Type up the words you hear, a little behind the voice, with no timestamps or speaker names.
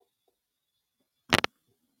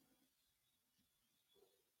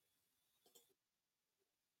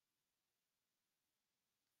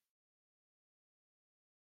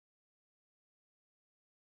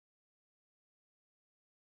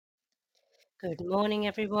Good morning,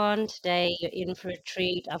 everyone. Today you're in for a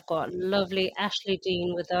treat. I've got lovely Ashley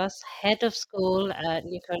Deane with us, head of school at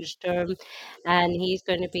New College Durham, and he's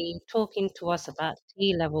going to be talking to us about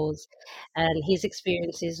T levels and his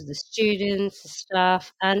experiences with the students, the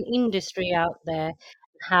staff, and industry out there,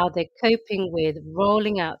 and how they're coping with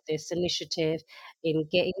rolling out this initiative in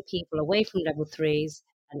getting people away from level threes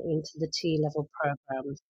and into the T level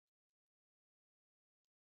programs.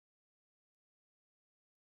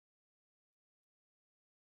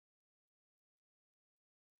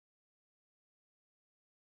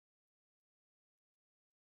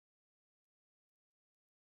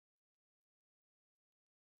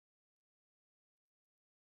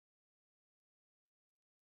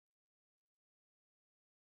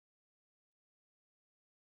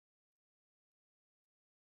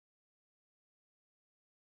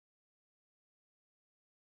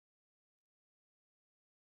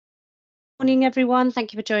 Morning, everyone.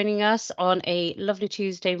 Thank you for joining us on a lovely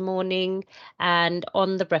Tuesday morning and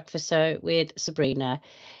on the breakfast show with Sabrina.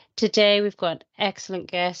 Today, we've got an excellent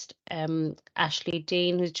guest, Ashley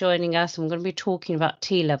Deane, who's joining us. And we're going to be talking about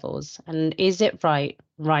T levels and is it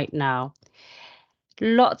right now?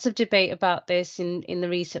 Lots of debate about this in the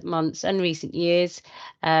recent months and recent years.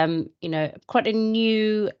 Quite a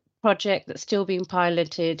new project that's still being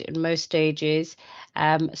piloted in most stages.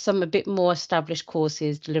 Some a bit more established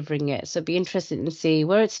courses delivering it. So it'd be interesting to see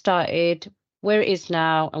where it started, where it is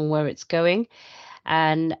now, and where it's going.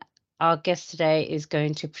 And our guest today is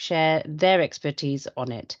going to share their expertise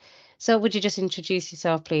on it. So would you just introduce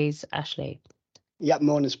yourself, please, Ashley? Yeah,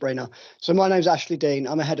 morning, Sabrina. So my name's Ashley Deane.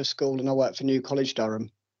 I'm a head of school and I work for New College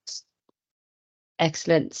Durham.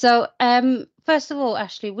 Excellent. So, first of all,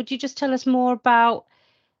 Ashley, would you just tell us more about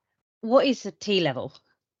what is a T level?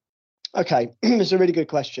 Okay, it's a really good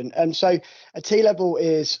question. And so a T level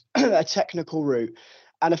is a technical route,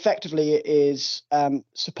 and effectively it is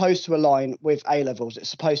supposed to align with A levels. It's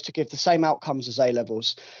supposed to give the same outcomes as A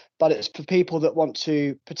levels, but it's for people that want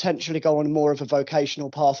to potentially go on more of a vocational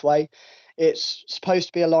pathway. It's supposed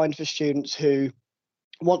to be aligned for students who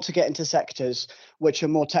want to get into sectors which are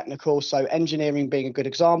more technical, so engineering being a good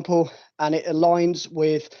example, and it aligns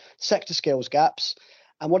with sector skills gaps.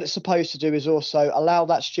 And what it's supposed to do is also allow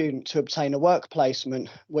that student to obtain a work placement,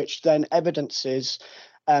 which then evidences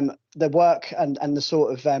the work and the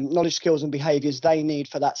sort of knowledge, skills and behaviours they need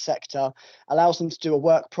for that sector, allows them to do a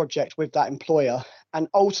work project with that employer, and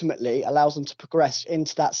ultimately allows them to progress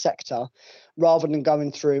into that sector rather than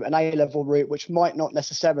going through an A-level route, which might not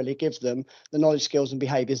necessarily give them the knowledge, skills and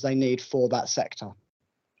behaviours they need for that sector.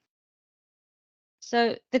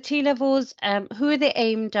 So the T levels, who are they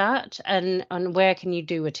aimed at, and where can you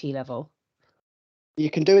do a T level? You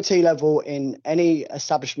can do a T level in any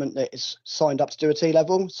establishment that is signed up to do a T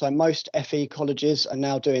level. So most FE colleges are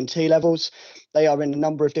now doing T levels. They are in a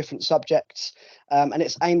number of different subjects, and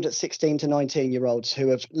it's aimed at 16 to 19-year-olds who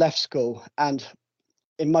have left school and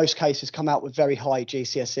in most cases come out with very high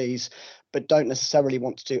GCSEs, but don't necessarily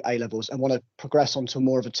want to do A levels and want to progress onto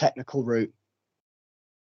more of a technical route.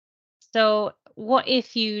 So what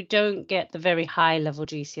if you don't get the very high level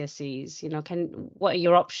GCSEs? What are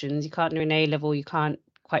your options? You can't do an A level, you can't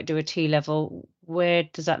quite do a T level. Where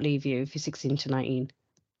does that leave you if you're 16 to 19?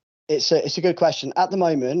 It's a good question. At the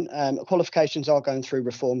moment, qualifications are going through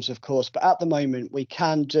reforms, of course, but at the moment we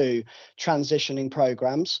can do transitioning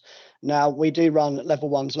programs. Now we do run level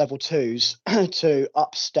ones, level twos to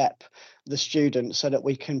upstep the students so that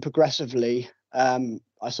we can progressively,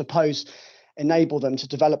 I suppose, enable them to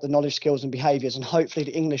develop the knowledge, skills and behaviours and hopefully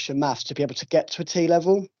the English and maths to be able to get to a T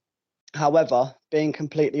level. However, being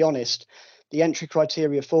completely honest, the entry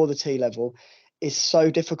criteria for the T level is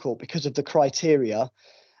so difficult because of the criteria.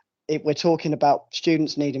 We're talking about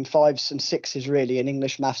students needing fives and sixes really in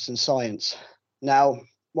English, maths and science. Now,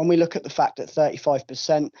 when we look at the fact that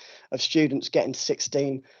 35% of students getting to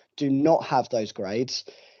 16 do not have those grades,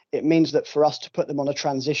 it means that for us to put them on a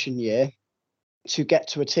transition year to get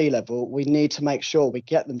to a T level, we need to make sure we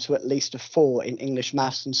get them to at least a 4 in English,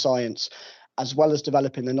 maths and science, as well as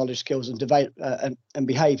developing the knowledge, skills and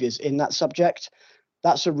behaviours in that subject.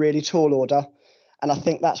 That's a really tall order. And I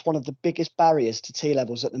think that's one of the biggest barriers to T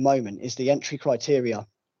levels at the moment is the entry criteria.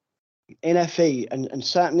 In FE and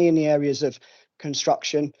certainly in the areas of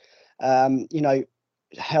construction,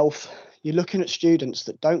 health, you're looking at students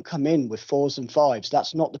that don't come in with 4s and 5s.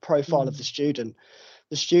 That's not the profile of the student.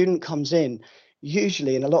 The student comes in,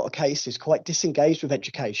 usually in a lot of cases, quite disengaged with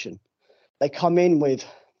education. They come in with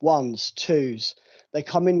 1s, 2s. They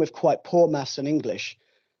come in with quite poor maths and English.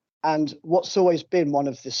 And what's always been one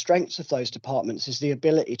of the strengths of those departments is the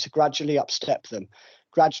ability to gradually upstep them,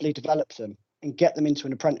 gradually develop them, and get them into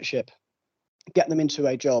an apprenticeship. get them into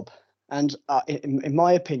a job, and in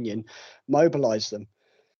my opinion, mobilise them.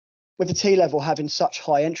 With the T-level having such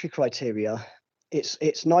high entry criteria,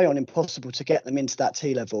 it's nigh on impossible to get them into that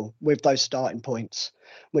T-level with those starting points,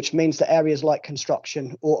 which means that areas like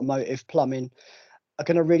construction, automotive, plumbing are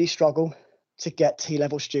going to really struggle to get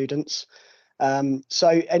T-level students. So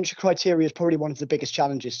entry criteria is probably one of the biggest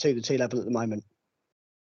challenges to the T-level at the moment.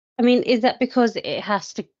 I mean, is that because it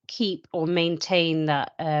has to keep or maintain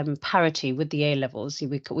that parity with the A levels?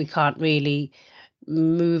 We can't really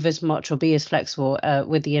move as much or be as flexible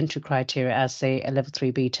with the entry criteria as, say, a level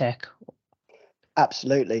 3 BTEC.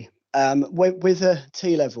 Absolutely. With a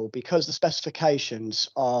T-level, because the specifications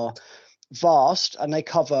are vast and they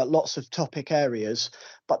cover lots of topic areas,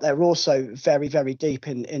 but they're also very, very deep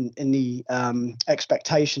in the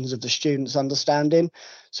expectations of the student's understanding.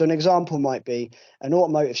 So an example might be an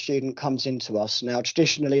automotive student comes into us. Now,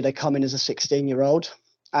 traditionally, they come in as a 16-year-old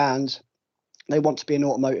and they want to be an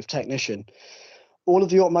automotive technician. All of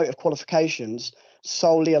the automotive qualifications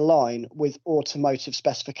solely align with automotive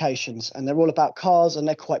specifications, and they're all about cars and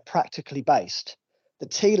they're quite practically based. The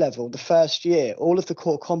T-level, the first year, all of the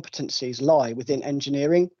core competencies lie within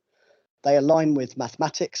engineering. They align with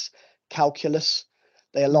mathematics, calculus,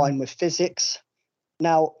 they align with physics.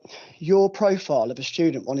 Now, your profile of a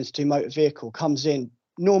student wanting to do motor vehicle comes in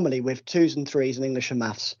normally with 2s and 3s in English and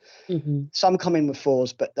maths. Some come in with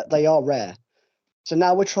 4s, but they are rare. So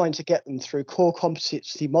now we're trying to get them through core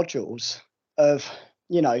competency modules of,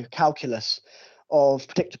 calculus, of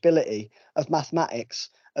predictability, of mathematics,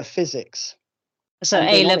 of physics. So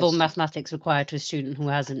And being A-level honest, mathematics required to a student who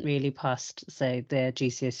hasn't really passed, say, their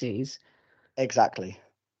GCSEs. exactly.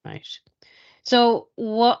 Right. So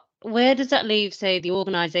where does that leave, say, the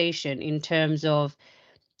organisation in terms of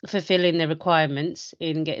fulfilling the requirements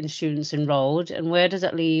in getting students enrolled, and where does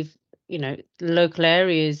that leave, local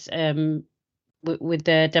areas with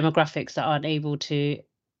their demographics that aren't able to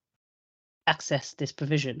access this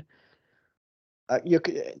provision?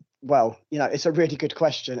 It's a really good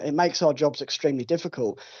question. It makes our jobs extremely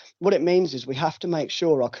difficult. What it means is we have to make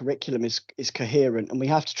sure our curriculum is coherent, and we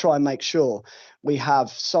have to try and make sure we have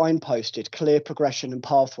signposted clear progression and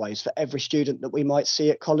pathways for every student that we might see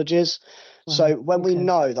at colleges. Wow, So when we okay.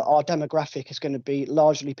 know that our demographic is going to be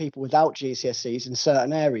largely people without GCSEs in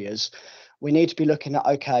certain areas, we need to be looking at,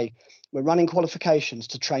 okay, we're running qualifications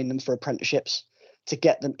to train them for apprenticeships, to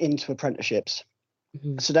get them into apprenticeships.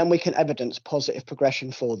 So then we can evidence positive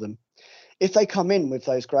progression for them. If they come in with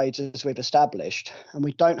those grades as we've established and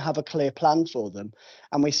we don't have a clear plan for them,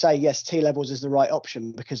 and we say, yes, T-levels is the right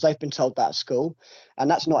option because they've been told that at school, and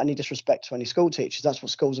that's not any disrespect to any school teachers, that's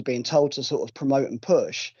what schools are being told to sort of promote and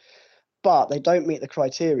push, but they don't meet the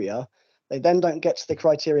criteria, they then don't get to the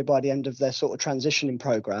criteria by the end of their sort of transitioning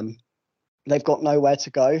program, they've got nowhere to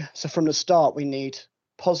go. So from the start, we need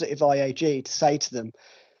positive IAG to say to them,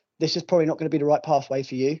 this is probably not going to be the right pathway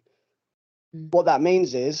for you. What that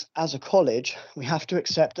means is, as a college, we have to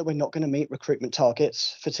accept that we're not going to meet recruitment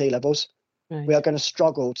targets for T-levels. Right. We are going to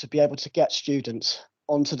struggle to be able to get students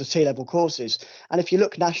onto the T-level courses. And if you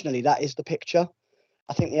look nationally, that is the picture.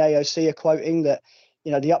 I think the AOC are quoting that,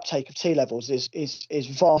 the uptake of T-levels is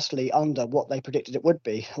vastly under what they predicted it would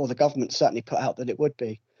be, or the government certainly put out that it would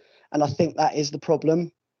be. And I think that is the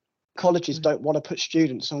problem. Colleges don't want to put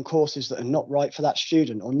students on courses that are not right for that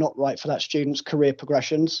student or not right for that student's career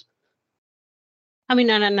progressions. I mean,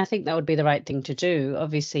 and I think that would be the right thing to do.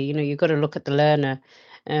 Obviously, you've got to look at the learner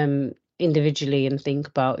individually and think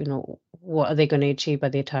about, what are they going to achieve by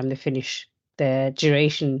the time they finish their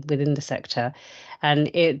duration within the sector. And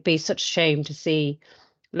it'd be such a shame to see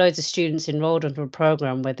loads of students enrolled into a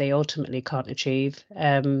program where they ultimately can't achieve.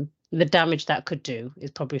 The damage that could do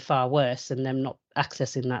is probably far worse than them not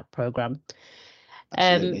accessing that program.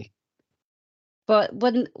 Absolutely. But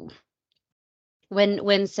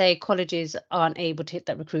when say colleges aren't able to hit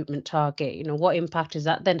that recruitment target, what impact is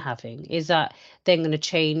that then having? Is that then going to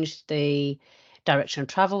change the direction of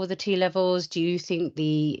travel with the T-levels? Do you think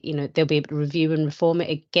they'll be able to review and reform it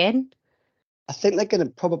again? I think they're going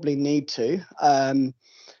to probably need to.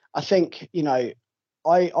 I think,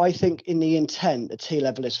 I think in the intent, the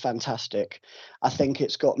T-level is fantastic. I think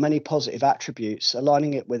it's got many positive attributes,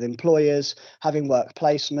 aligning it with employers, having work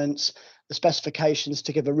placements, the specifications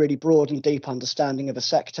to give a really broad and deep understanding of a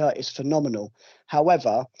sector is phenomenal.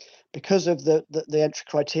 However, because of the entry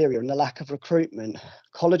criteria and the lack of recruitment,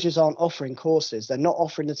 colleges aren't offering courses. They're not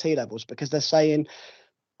offering the T-levels because they're saying,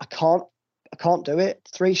 I can't do it.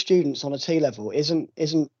 3 students on a T-level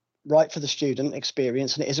isn't right for the student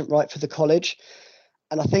experience, and it isn't right for the college.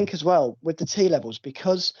 And I think as well with the T-levels,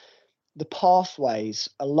 because the pathways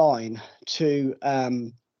align to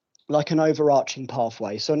like an overarching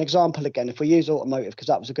pathway. So an example, again, if we use automotive, because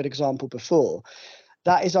that was a good example before,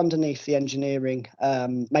 that is underneath the engineering,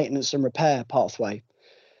 maintenance and repair pathway.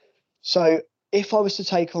 So if I was to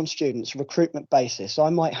take on students recruitment basis, I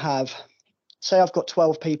might have, say I've got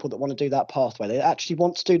 12 people that want to do that pathway. They actually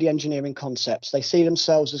want to do the engineering concepts. They see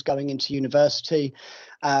themselves as going into university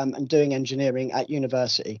and doing engineering at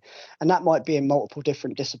university. And that might be in multiple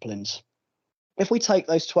different disciplines. If we take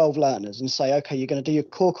those 12 learners and say, okay, you're going to do your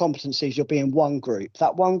core competencies, you'll be in one group.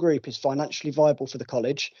 That one group is financially viable for the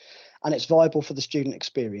college and it's viable for the student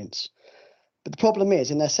experience. But the problem is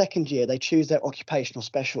in their second year, they choose their occupational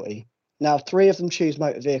specialty. Now, 3 of them choose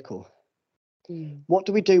motor vehicle. What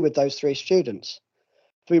do we do with those 3 students?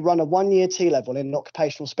 Do we run a 1-year T-level in an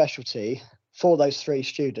occupational specialty for those 3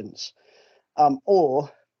 students? Or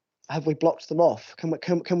have we blocked them off?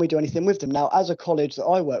 Can we do anything with them? Now, as a college that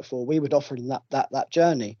I work for, we would offer them that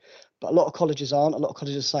journey. But a lot of colleges aren't. A lot of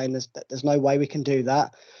colleges are saying there's no way we can do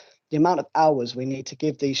that. The amount of hours we need to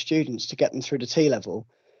give these students to get them through the T-level,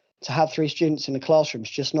 to have 3 students in the classroom is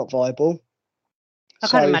just not viable. I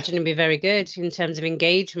can't imagine it'd be very good in terms of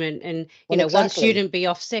engagement and, you know, exactly. one student be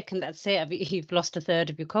off sick and that's it. You've lost a third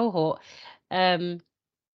of your cohort. In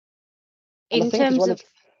terms of,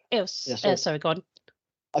 sorry, go on.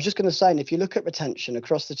 I was just going to say, and if you look at retention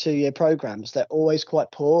across the 2-year programs, they're always quite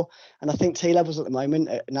poor. And I think T-levels at the moment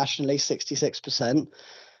are nationally 66%.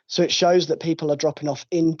 So it shows that people are dropping off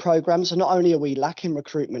in programs. And not only are we lacking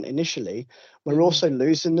recruitment initially, we're also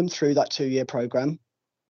losing them through that 2-year program.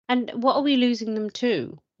 And what are we losing them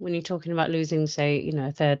to when you're talking about losing, say, you know,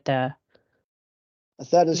 a third there? A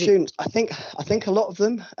third of the students, I think a lot of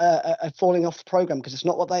them are falling off the program because it's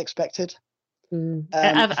not what they expected.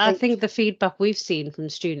 I think the feedback we've seen from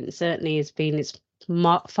students certainly has been it's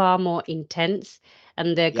far more intense,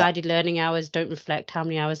 and the guided learning hours don't reflect how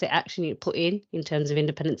many hours they actually need to put in terms of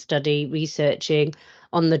independent study, researching,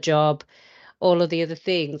 on the job, all of the other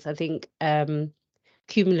things. I think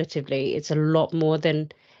cumulatively it's a lot more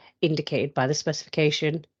than indicated by the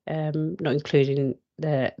specification, not including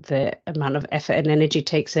the amount of effort and energy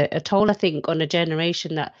takes a toll, I think, on a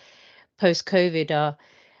generation that post-COVID are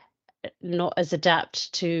not as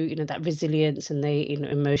adapt to, you know, that resilience and the, you know,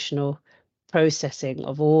 emotional processing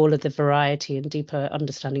of all of the variety and deeper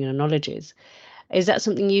understanding and knowledges. Is that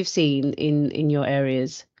something you've seen in your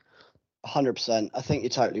areas? 100%. I think you're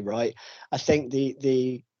totally right. I think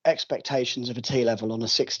the expectations of a T-level on a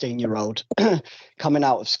 16-year-old coming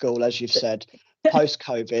out of school, as you've said,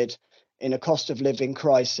 post-COVID, in a cost of living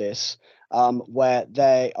crisis, where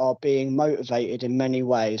they are being motivated in many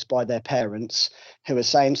ways by their parents who are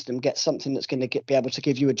saying to them, get something that's going to be able to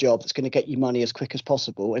give you a job, that's going to get you money as quick as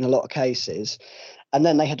possible in a lot of cases. And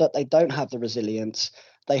then they don't have the resilience.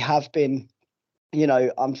 They have been, you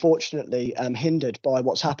know, unfortunately hindered by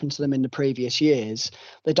what's happened to them in the previous years.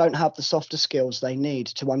 They don't have the softer skills they need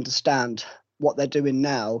to understand what they're doing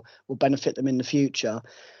now will benefit them in the future.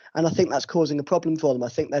 And I think that's causing a problem for them. I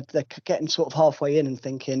think they're getting sort of halfway in and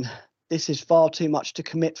thinking, this is far too much to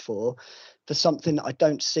commit for something that I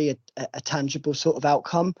don't see a tangible sort of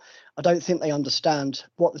outcome. I don't think they understand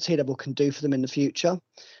what the T-level can do for them in the future.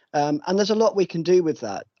 And there's a lot we can do with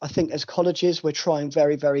that. I think as colleges, we're trying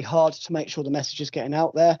very, very hard to make sure the message is getting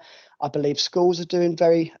out there. I believe schools are doing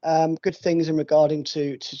very good things in regarding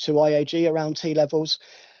to IAG around T-levels.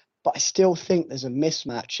 But I still think there's a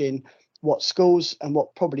mismatch in what schools and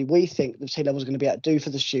what probably we think the T-level is going to be able to do for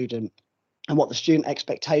the student and what the student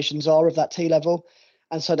expectations are of that T-level.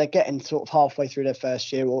 And so they're getting sort of halfway through their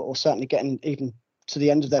first year or certainly getting even to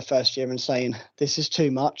the end of their first year and saying, this is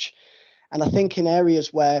too much. And I think in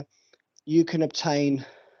areas where you can obtain,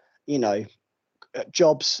 you know,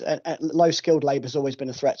 jobs, low skilled labour has always been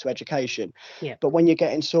a threat to education. Yeah. But when you're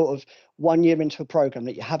getting sort of 1 year into a programme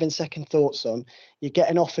that you're having second thoughts on, you're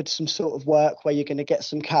getting offered some sort of work where you're going to get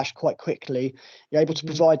some cash quite quickly, you're able to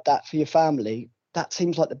provide that for your family, that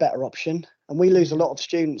seems like the better option. And we lose a lot of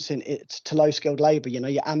students in it to low skilled labour, you know,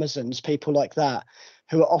 your Amazons, people like that,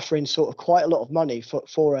 who are offering sort of quite a lot of money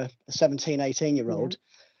for a 17, 18-year-old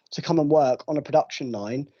to come and work on a production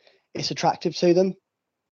line. It's attractive to them.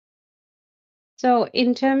 So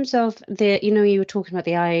in terms of the, you know, you were talking about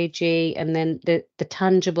the IAG and then the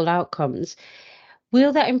tangible outcomes,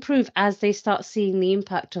 will that improve as they start seeing the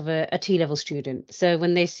impact of a T-level student? So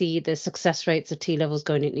when they see the success rates of T-levels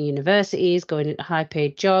going into universities, going into high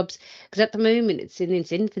paid jobs, because at the moment it's in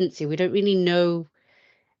its infancy, we don't really know,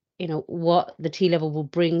 you know, what the T-level will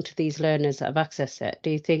bring to these learners that have accessed it. Do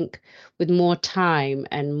you think with more time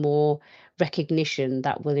and more recognition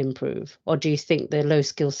that will improve? Or do you think the low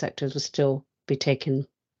skill sectors will still be taking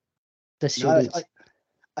the students? No,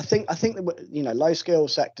 I think that, you know, low skill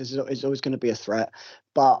sectors is always going to be a threat,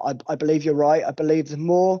 but I believe you're right. I believe the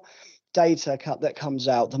more data that comes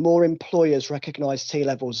out, the more employers recognise T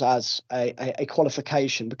levels as a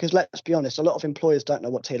qualification. Because let's be honest, a lot of employers don't know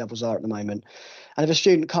what T levels are at the moment. And if a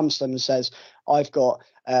student comes to them and says, "I've got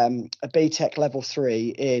a BTEC level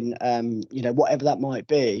 3 in you know, whatever that might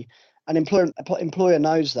be," an employer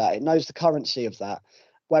knows that, it knows the currency of that.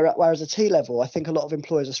 Whereas a T level, I think a lot of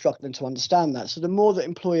employers are struggling to understand that. So the more that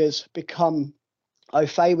employers become au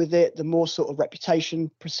fait with it, the more sort of reputation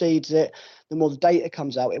precedes it, the more the data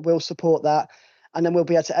comes out, it will support that. And then we'll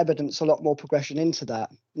be able to evidence a lot more progression into that.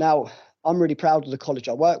 Now, I'm really proud of the college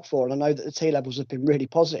I work for, and I know that the T levels have been really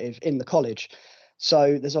positive in the college.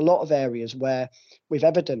 So there's a lot of areas where we've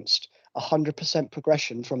evidenced 100%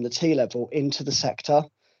 progression from the T level into the sector.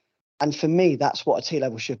 And for me, that's what a T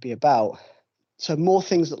level should be about. So more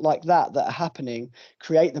things like that are happening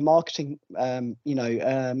create the marketing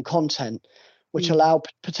content which allow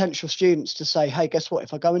potential students to say, hey, guess what,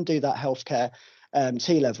 if I go and do that healthcare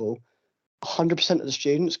T level, 100% of the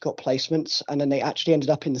students got placements, and then they actually ended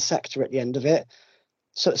up in the sector at the end of it.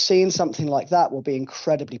 So seeing something like that will be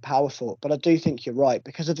incredibly powerful. But I do think you're right,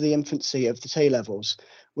 because of the infancy of the T levels,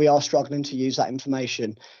 we are struggling to use that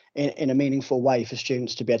information in a meaningful way for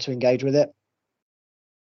students to be able to engage with it.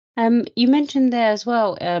 You mentioned there as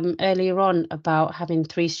well earlier on about having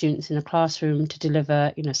 3 students in a classroom to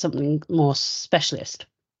deliver, you know, something more specialist.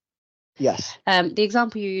 Yes. The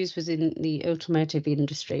example you used was in the automotive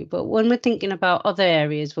industry, but when we're thinking about other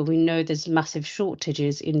areas where we know there's massive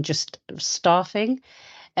shortages in just staffing,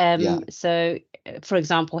 so for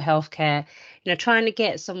example, healthcare, you know, trying to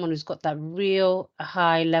get someone who's got that real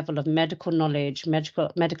high level of medical knowledge,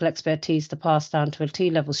 medical expertise to pass down to a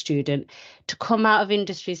T-level student to come out of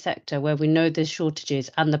industry sector where we know there's shortages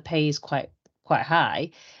and the pay is quite high,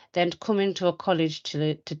 then to come into a college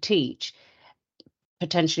to teach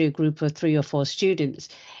potentially a group of 3 or 4 students.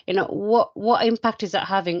 You know, what impact is that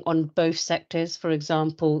having on both sectors? For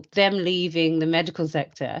example, them leaving the medical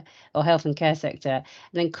sector or health and care sector and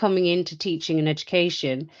then coming into teaching and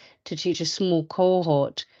education to teach a small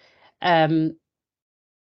cohort. I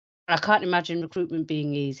can't imagine recruitment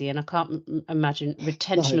being easy, and I can't imagine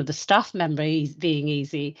retention No. of the staff member being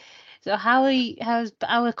easy. So how's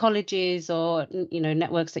our colleges or, you know,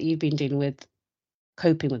 networks that you've been dealing with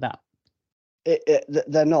coping with that?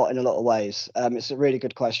 They're not in a lot of ways. It's a really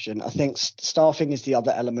good question. I think staffing is the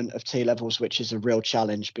other element of T levels, which is a real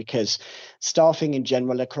challenge, because staffing in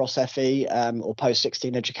general across FE or post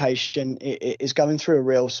 16 education is going through a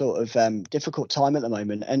real sort of difficult time at the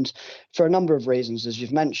moment. And for a number of reasons, as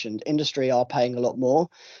you've mentioned, industry are paying a lot more.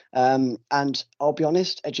 And I'll be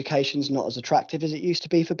honest, education's not as attractive as it used to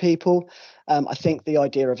be for people. I think the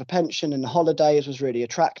idea of a pension and holidays was really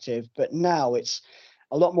attractive, but now it's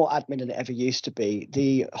a lot more admin than it ever used to be.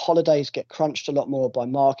 The holidays get crunched a lot more by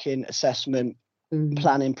marking, assessment,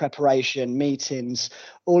 planning, preparation, meetings,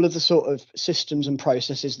 all of the sort of systems and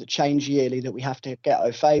processes that change yearly that we have to get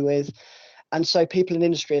au fait with. And so people in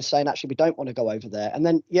industry are saying, actually, we don't want to go over there. And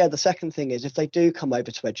then, the second thing is, if they do come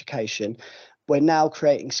over to education, we're now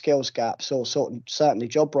creating skills gaps or certainly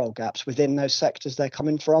job role gaps within those sectors they're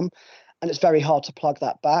coming from. And it's very hard to plug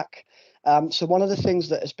that back. So one of the things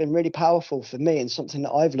that has been really powerful for me and something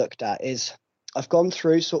that I've looked at is I've gone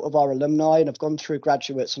through sort of our alumni, and I've gone through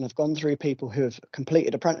graduates, and I've gone through people who have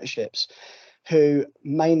completed apprenticeships who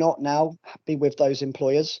may not now be with those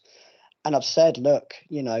employers. And I've said, look,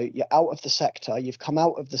 you know, you're out of the sector, you've come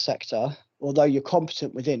out of the sector, although you're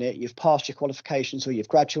competent within it, you've passed your qualifications or you've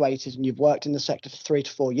graduated and you've worked in the sector for 3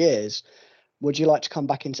 to 4 years. Would you like to come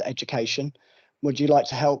back into education? Would you like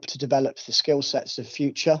to help to develop the skill sets of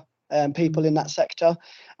future people in that sector?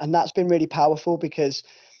 And that's been really powerful, because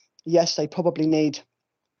yes, they probably need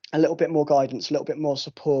a little bit more guidance, a little bit more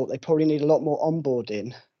support. They probably need a lot more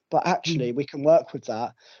onboarding, but actually we can work with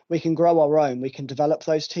that. We can grow our own. We can develop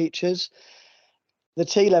those teachers. The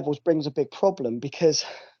T levels brings a big problem, because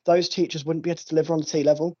those teachers wouldn't be able to deliver on the T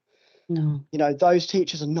level. No. You know, those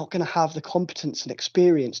teachers are not going to have the competence and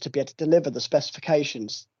experience to be able to deliver the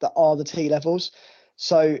specifications that are the T levels.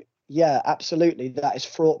 So yeah, absolutely, that is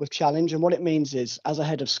fraught with challenge. And what it means is, as a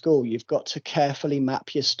head of school, you've got to carefully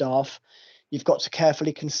map your staff. You've got to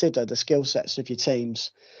carefully consider the skill sets of your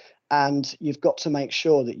teams. And you've got to make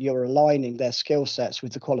sure that you're aligning their skill sets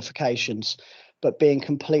with the qualifications. But being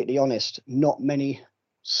completely honest, not many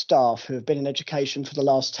staff who have been in education for the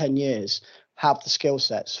last 10 years have the skill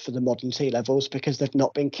sets for the modern T levels, because they've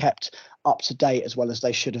not been kept up to date as well as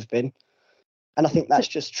they should have been. And I think that's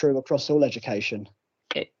just true across all education.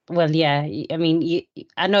 Well, yeah, I mean,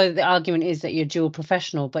 I know the argument is that you're dual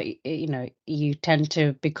professional, but you know, you tend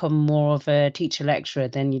to become more of a teacher lecturer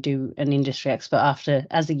than you do an industry expert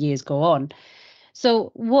as the years go on.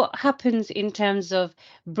 So what happens in terms of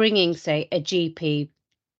bringing, say, a GP,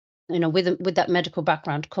 you know, with that medical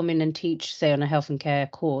background, come in and teach, say, on a health and care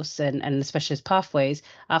course and the specialist pathways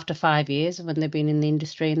after 5 years when they've been in the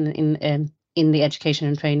industry in the education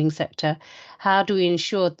and training sector? How do we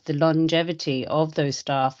ensure the longevity of those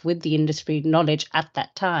staff with the industry knowledge at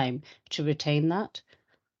that time to retain that?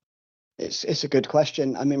 It's a good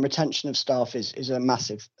question. I mean, retention of staff is a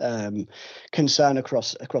massive concern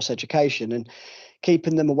across education, and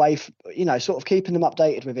keeping them away, sort of keeping them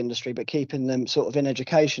updated with industry, but keeping them sort of in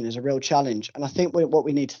education is a real challenge. And I think what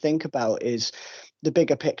we need to think about is the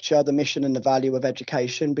bigger picture, the mission and the value of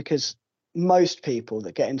education, because most people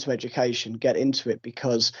that get into education get into it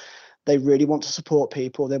because they really want to support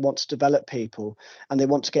people, they want to develop people, and they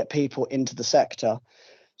want to get people into the sector.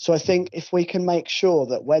 So I think if we can make sure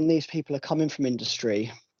that when these people are coming from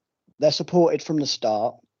industry, they're supported from the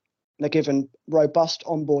start, they're given robust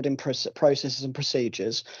onboarding processes and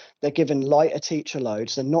procedures, they're given lighter teacher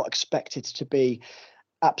loads, they're not expected to be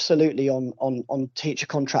absolutely on teacher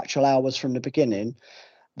contractual hours from the beginning.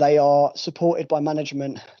 They are supported by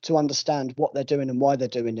management to understand what they're doing and why they're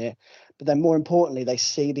doing it. But then more importantly, they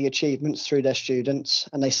see the achievements through their students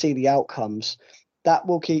and they see the outcomes. That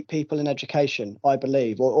will keep people in education, I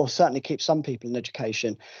believe, or certainly keep some people in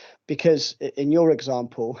education, because in your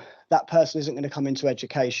example, that person isn't going to come into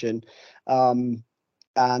education and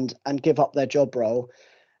give up their job role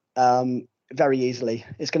very easily.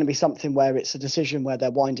 It's going to be something where it's a decision where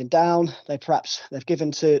they're winding down. They've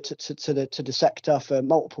given to the sector for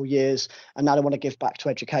multiple years, and now they want to give back to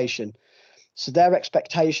education. So their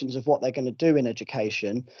expectations of what they're going to do in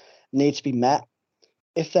education need to be met.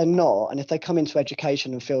 If they're not, and if they come into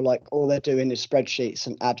education and feel like all they're doing is spreadsheets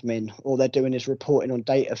and admin, all they're doing is reporting on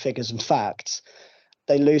data, figures and facts,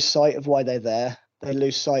 they lose sight of why they're there. They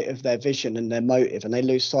lose sight of their vision and their motive, and they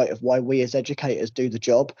lose sight of why we as educators do the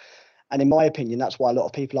job. And in my opinion, that's why a lot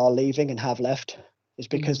of people are leaving and have left, is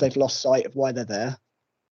because they've lost sight of why they're there.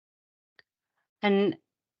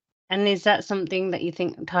 And is that something that you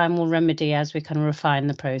think time will remedy as we kind of refine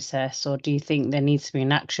the process, or do you think there needs to be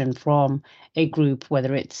an action from a group,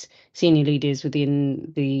 whether it's senior leaders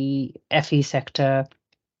within the FE sector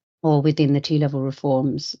or within the T-level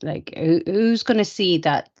reforms? Like, who's going to see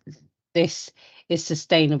that this is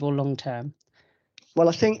sustainable long term? Well,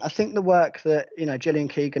 I think the work that Gillian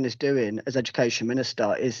Keegan is doing as Education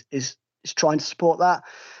Minister is trying to support that.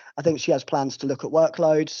 I think she has plans to look at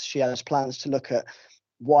workloads. She has plans to look at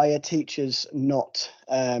why are teachers not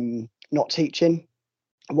teaching?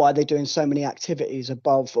 Why are they doing so many activities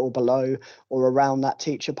above or below or around that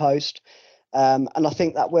teacher post? And I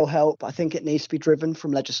think that will help. I think it needs to be driven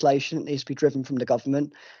from legislation. It needs to be driven from the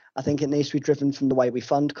government. I think it needs to be driven from the way we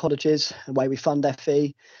fund colleges, the way we fund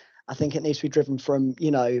FE. I think it needs to be driven from,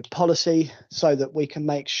 policy, so that we can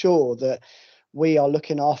make sure that we are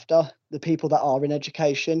looking after the people that are in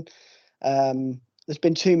education. There's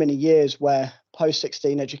been too many years where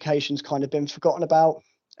post-16 education's kind of been forgotten about,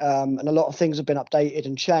 and a lot of things have been updated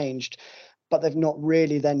and changed, but they've not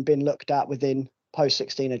really then been looked at within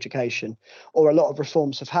post-16 education, or a lot of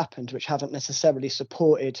reforms have happened which haven't necessarily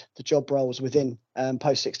supported the job roles within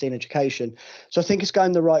post-16 education. So I think it's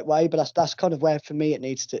going the right way, but that's kind of where, for me, it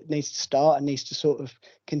needs to start and needs to sort of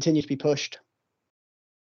continue to be pushed.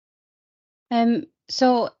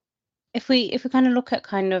 So if we kind of look at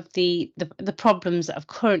kind of the problems that have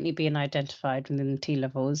currently been identified within the T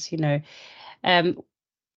levels,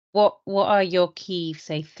 what are your key,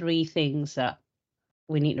 say, 3 things that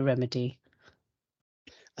we need to remedy?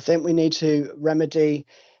 I think we need to remedy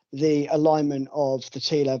the alignment of the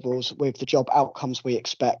T levels with the job outcomes we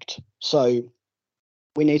expect. So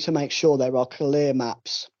we need to make sure there are clear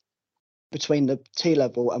maps between the T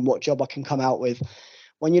level and what job I can come out with.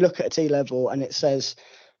 When you look at a T level and it says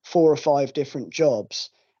 4 or 5 different jobs,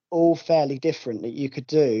 all fairly different, that you could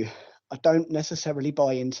do, I don't necessarily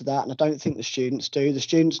buy into that, and I don't think the students do. The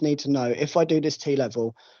students need to know, if I do this T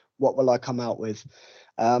level, what will I come out with?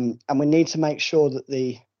 And we need to make sure that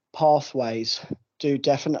the pathways do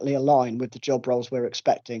definitely align with the job roles we're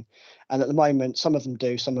expecting. And at the moment, some of them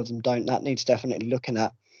do, some of them don't. That needs definitely looking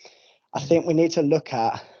at. I think we need to look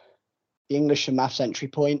at the English and maths entry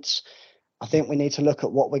points. I think we need to look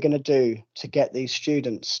at what we're going to do to get these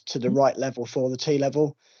students to the right level for the T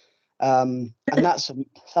level. And that's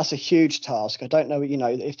a huge task. I don't know,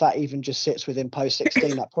 if that even just sits within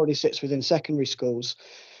post-16. That probably sits within secondary schools.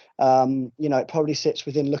 It probably sits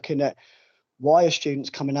within looking at why are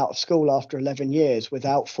students coming out of school after 11 years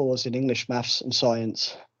without 4s in English, maths and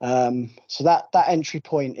science? So that entry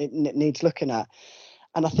point, it needs looking at.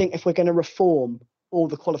 And I think if we're going to reform all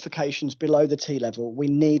the qualifications below the T level, we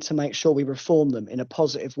need to make sure we reform them in a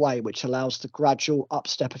positive way, which allows the gradual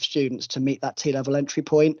upstep of students to meet that T level entry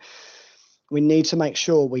point. We need to make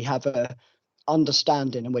sure we have a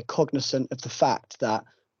understanding and we're cognizant of the fact that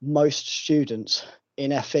most students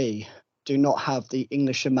in FE do not have the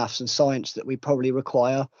English and maths and science that we probably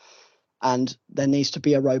require. And there needs to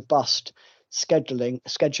be a robust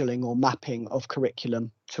scheduling or mapping of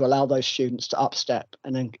curriculum to allow those students to upstep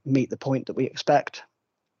and then meet the point that we expect.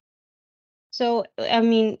 So, I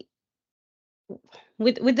mean,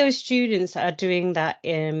 with those students that are doing that,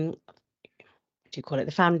 what do you call it,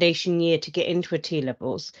 the foundation year to get into a T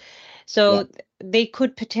levels, so they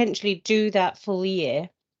could potentially do that full year,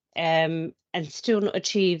 and still not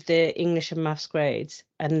achieve the English and maths grades,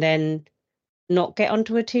 and then not get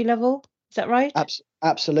onto a T level. Is that right?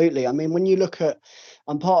 Absolutely. I mean, when you look at,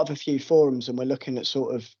 I'm part of a few forums and we're looking at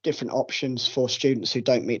sort of different options for students who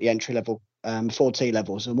don't meet the entry level for T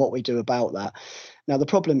levels and what we do about that. Now, the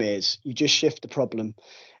problem is you just shift the problem.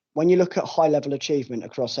 When you look at high level achievement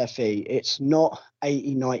across FE, it's not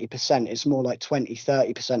 80, 90%, it's more like 20,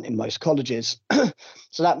 30% in most colleges.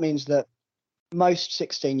 So that means that most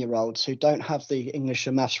 16-year-olds who don't have the English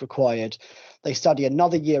and maths required, they study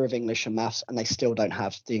another year of English and maths and they still don't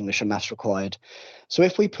have the English and maths required. So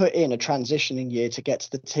if we put in a transitioning year to get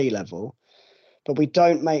to the T level, but we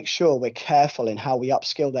don't make sure we're careful in how we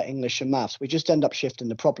upskill their English and maths, we just end up shifting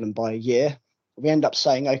the problem by a year. We end up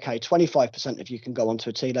saying, okay, 25% of you can go on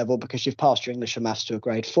to a T level because you've passed your English and maths to a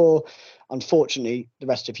grade 4. Unfortunately, the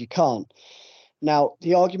rest of you can't. Now,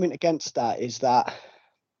 the argument against that is that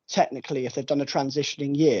technically, if they've done a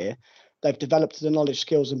transitioning year, they've developed the knowledge,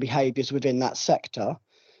 skills and behaviours within that sector.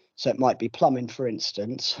 So it might be plumbing, for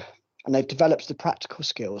instance, and they've developed the practical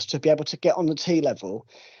skills to be able to get on the T level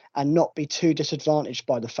and not be too disadvantaged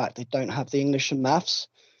by the fact they don't have the English and maths,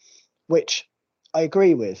 which I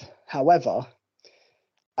agree with. However,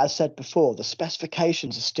 as said before, the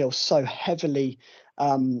specifications are still so heavily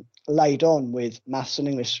laid on with maths and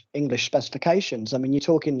English specifications. I mean, you're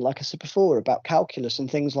talking, like I said before, about calculus and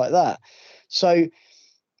things like that. So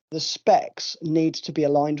the specs need to be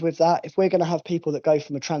aligned with that. If we're going to have people that go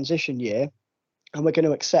from a transition year and we're going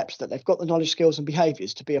to accept that they've got the knowledge, skills and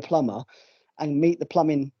behaviours to be a plumber and meet the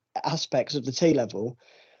plumbing aspects of the T level,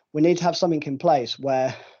 we need to have something in place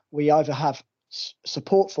where we either have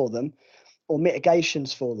support for them or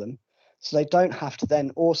mitigations for them, so they don't have to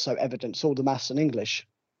then also evidence all the maths and English.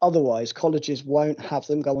 Otherwise, colleges won't have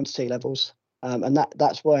them go on to T levels, and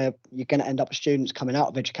that's where you're going to end up with students coming out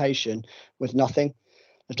of education with nothing.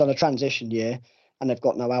 They've done a transition year and they've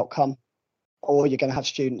got no outcome, or you're going to have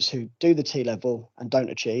students who do the T level and don't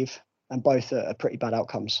achieve, and both are pretty bad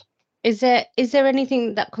outcomes. Is there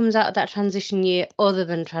anything that comes out of that transition year other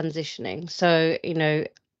than transitioning? So,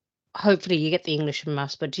 hopefully you get the English and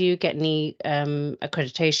maths, but do you get any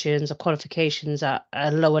accreditations or qualifications at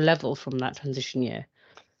a lower level from that transition year?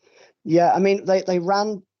 Yeah, I mean, they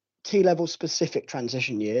ran T-level specific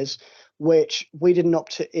transition years, which we didn't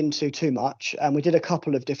opt into too much. And we did a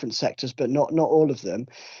couple of different sectors, but not all of them.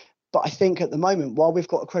 But I think at the moment, while we've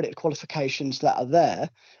got accredited qualifications that are there,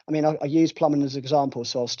 I mean, I use plumbing as an example,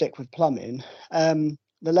 so I'll stick with plumbing. The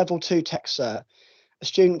level 2 tech cert, a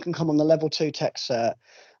student can come on the level 2 tech cert.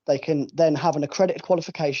 They can then have an accredited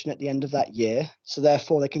qualification at the end of that year. So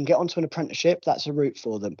therefore they can get onto an apprenticeship. That's a route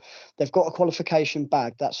for them. They've got a qualification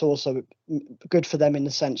bag. That's also good for them in the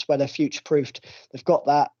sense where they're future proofed. They've got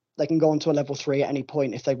that. They can go on to a level 3 at any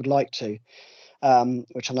point if they would like to,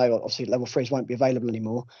 which I know obviously level 3s won't be available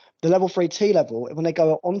anymore. The level 3 T level, when they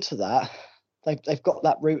go onto that, they've got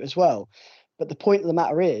that route as well. But the point of the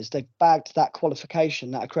matter is they've bagged that qualification,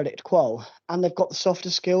 that accredited qual, and they've got the softer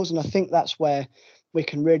skills. And I think that's where we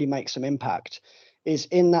can really make some impact, is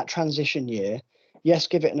in that transition year. Yes,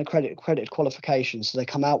 give it an accredited qualification so they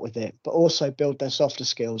come out with it, but also build their softer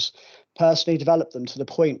skills, personally develop them to the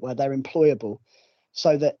point where they're employable,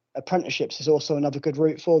 so that apprenticeships is also another good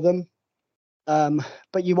route for them.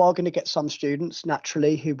 But you are going to get some students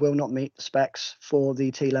naturally who will not meet the specs for the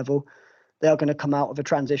T level. They are going to come out of a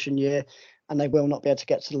transition year and they will not be able to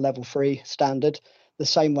get to the level 3 standard the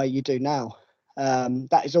same way you do now.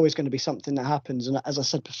 That is always going to be something that happens. And as I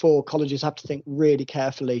said before, colleges have to think really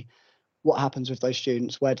carefully what happens with those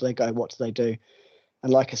students, where do they go, what do they do?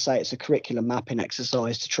 And like I say, it's a curriculum mapping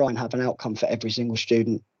exercise to try and have an outcome for every single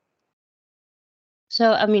student.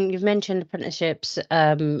 So, I mean, you've mentioned apprenticeships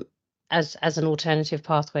as an alternative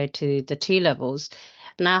pathway to the T levels.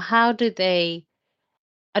 Now, how do they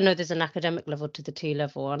I know there's an academic level to the T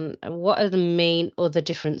level, and what are the main other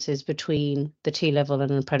differences between the T level and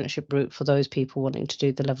an apprenticeship route for those people wanting to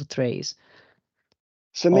do the level 3s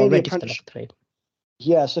For or me, the ready for the level apprenticeship, 3?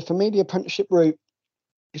 yeah. So for me, the apprenticeship route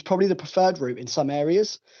is probably the preferred route in some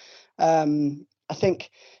areas. I think,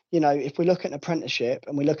 if we look at an apprenticeship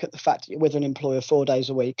and we look at the fact that you're with an employer 4 days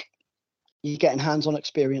a week, you're getting hands-on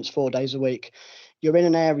experience 4 days a week. You're in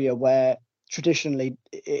an area where traditionally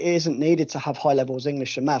it isn't needed to have high levels of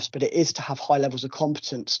English and maths, but it is to have high levels of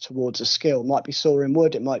competence towards a skill. It might be sawing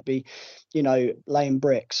wood, it might be, laying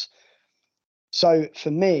bricks. So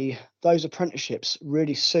for me, those apprenticeships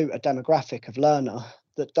really suit a demographic of learner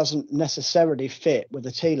that doesn't necessarily fit with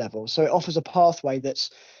a T level. So it offers a pathway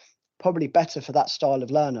that's probably better for that style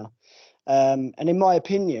of learner. And in my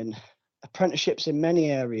opinion, apprenticeships in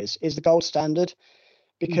many areas is the gold standard,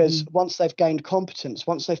 because once they've gained competence,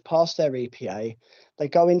 once they've passed their EPA, they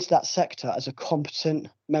go into that sector as a competent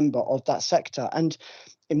member of that sector. And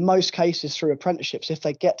in most cases through apprenticeships, if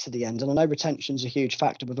they get to the end, and I know retention is a huge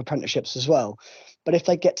factor with apprenticeships as well, but if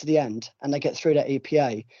they get to the end and they get through their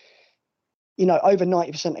EPA, over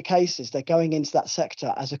 90% of cases, they're going into that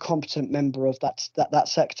sector as a competent member of that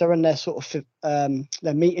sector, and they're sort of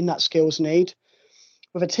they're meeting that skills need.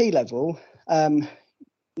 With a T level, and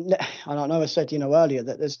I know I said earlier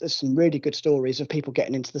that there's some really good stories of people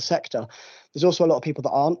getting into the sector. There's also a lot of people that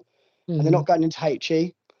aren't, and they're not going into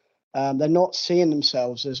HE. They're not seeing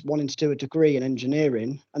themselves as wanting to do a degree in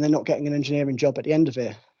engineering, and they're not getting an engineering job at the end of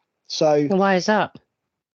it. So Why is that?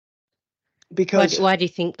 because Why do you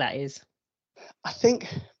think that is? I think,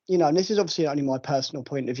 and this is obviously only my personal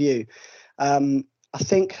point of view, I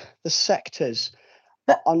think the sectors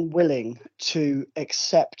are unwilling to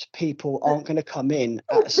accept people aren't going to come in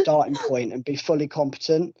at a starting point and be fully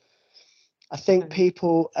competent. I think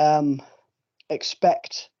people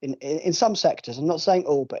expect in some sectors, I'm not saying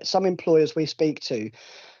all, but some employers we speak to,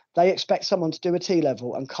 they expect someone to do a T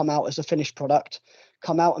level and come out as a finished product,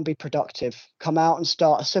 come out and be productive, come out and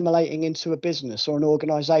start assimilating into a business or an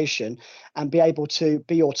organization and be able to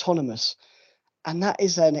be autonomous. And that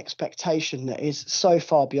is an expectation that is so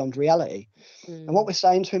far beyond reality. And what we're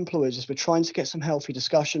saying to employers is we're trying to get some healthy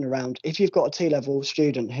discussion around, if you've got a T level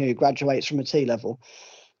student who graduates from a T level,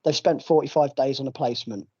 they've spent 45 days on a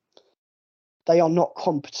placement, they are not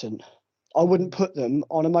competent. I wouldn't put them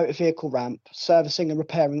on a motor vehicle ramp servicing and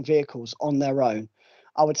repairing vehicles on their own.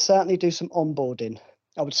 I would certainly do some onboarding.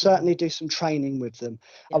 I would certainly do some training with them.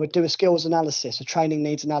 I would do a skills analysis, a training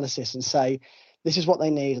needs analysis, and say, this is what they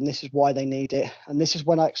need and this is why they need it. And this is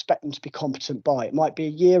when I expect them to be competent by. It might be a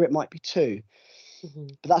year, it might be 2,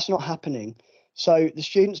 but that's not happening. So the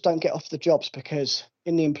students don't get off the jobs because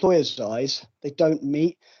in the employer's eyes, they don't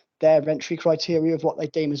meet their entry criteria of what they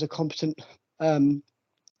deem as a competent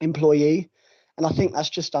employee. And I think that's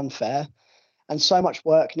just unfair. And so much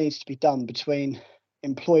work needs to be done between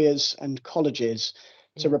employers and colleges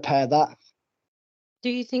to repair that. Do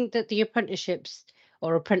you think that the apprenticeships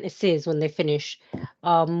or apprentices, when they finish,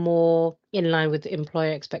 are more in line with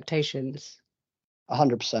employer expectations?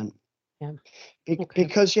 100%. Yeah.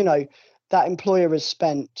 Because, that employer has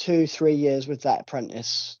spent 2-3 years with that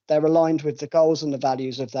apprentice. They're aligned with the goals and the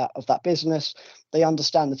values of that business. They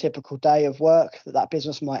understand the typical day of work that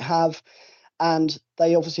business might have. And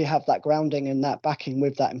they obviously have that grounding and that backing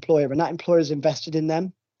with that employer, and that employer is invested in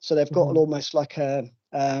them. So they've got almost like a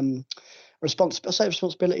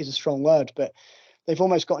responsibility is a strong word, but they've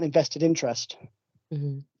almost got an invested interest.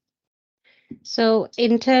 So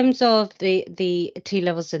in terms of the T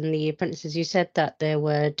levels and the apprentices, you said that there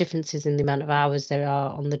were differences in the amount of hours there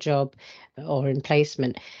are on the job or in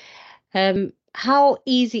placement. How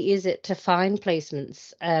easy is it to find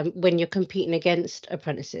placements when you're competing against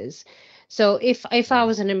apprentices? So if I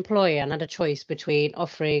was an employer and had a choice between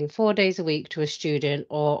offering 4 days a week to a student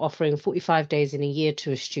or offering 45 days in a year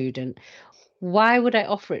to a student, why would I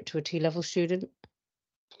offer it to a T level student?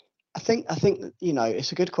 I think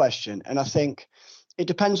it's a good question, and I think it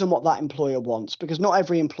depends on what that employer wants, because not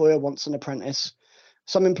every employer wants an apprentice.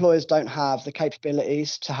 Some employers don't have the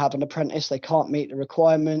capabilities to have an apprentice. They can't meet the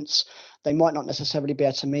requirements. They might not necessarily be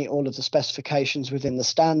able to meet all of the specifications within the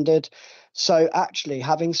standard. So actually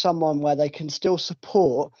having someone where they can still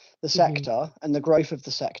support the sector and the growth of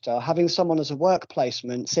the sector, having someone as a work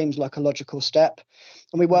placement seems like a logical step.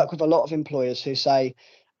 And we work with a lot of employers who say,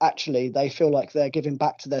 actually, they feel like they're giving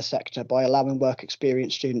back to their sector by allowing work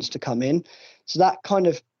experience students to come in. So that kind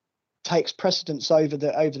of takes precedence over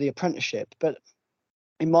the apprenticeship. But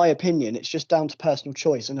in my opinion, it's just down to personal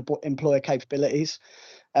choice and employer capabilities.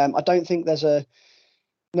 I don't think there's a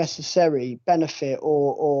necessary benefit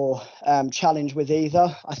or challenge with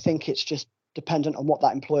either. I think it's just dependent on what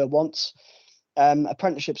that employer wants.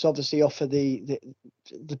 Apprenticeships obviously offer the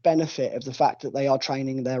benefit of the fact that they are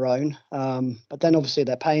training their own, but then obviously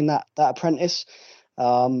they're paying that apprentice,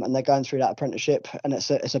 and they're going through that apprenticeship, and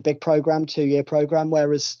it's a big program, 2-year program,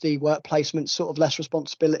 whereas the work placement's sort of less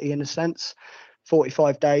responsibility in a sense,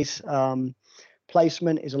 45 days.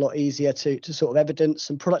 Placement is a lot easier to sort of evidence,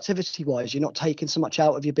 and productivity wise, you're not taking so much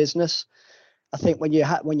out of your business. I think when you're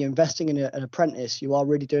investing in an apprentice, you are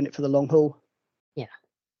really doing it for the long haul. Yeah.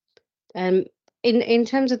 In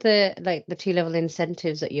terms of the T-level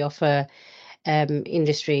incentives that you offer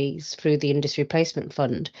industries through the Industry Placement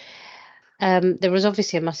Fund, there was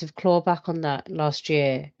obviously a massive clawback on that last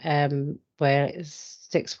year, where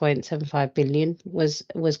 6.75 billion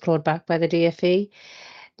was clawed back by the DfE.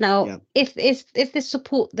 Now, if there's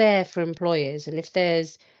support there for employers, and if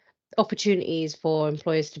there's opportunities for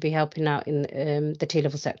employers to be helping out in the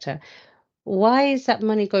T-level sector, why is that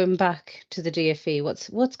money going back to the DfE?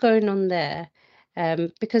 What's going on there?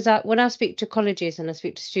 Because when I speak to colleges and I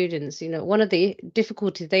speak to students, one of the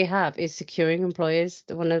difficulties they have is securing employers.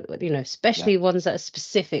 Especially ones that are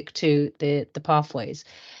specific to the pathways.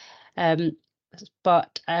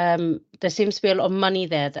 But there seems to be a lot of money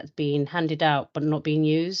there that's being handed out but not being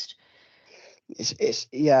used. It's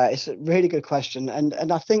a really good question,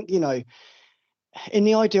 and I think in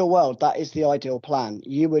the ideal world, that is the ideal plan.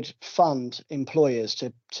 You would fund employers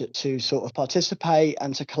to sort of participate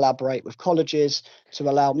and to collaborate with colleges to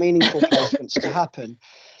allow meaningful placements to happen.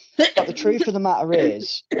 But the truth of the matter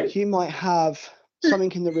is, you might have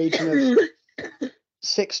something in the region of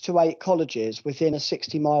 6 to 8 colleges within a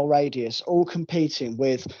 60-mile radius, all competing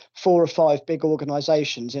with 4 or 5 big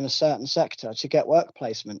organisations in a certain sector to get work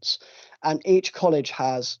placements. And each college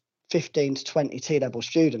has 15 to 20 T-level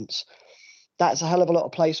students. That's a hell of a lot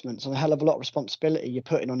of placements and a hell of a lot of responsibility you're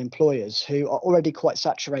putting on employers who are already quite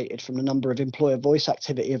saturated from the number of employer voice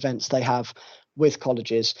activity events they have with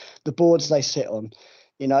colleges, the boards they sit on,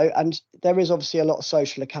 and there is obviously a lot of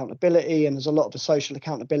social accountability, and there's a lot of the social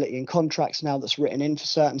accountability in contracts now that's written in for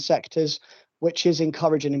certain sectors, which is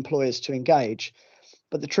encouraging employers to engage.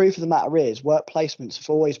 But the truth of the matter is, work placements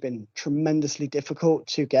have always been tremendously difficult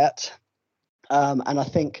to get. And I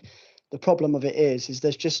think the problem of it is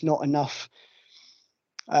there's just not enough.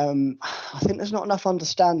 I think there's not enough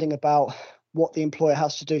understanding about what the employer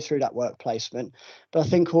has to do through that work placement. But I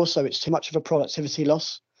think also it's too much of a productivity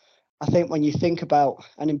loss. I think when you think about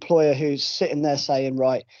an employer who's sitting there saying,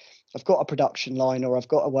 right, I've got a production line, or I've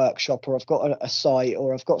got a workshop, or I've got a site,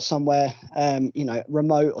 or I've got somewhere,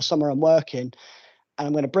 remote, or somewhere I'm working, and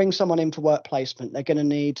I'm going to bring someone in for work placement. They're going to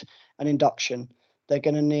need an induction. They're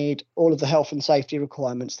going to need all of the health and safety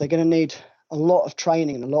requirements. They're going to need a lot of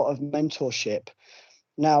training and a lot of mentorship.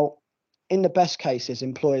 Now, in the best cases,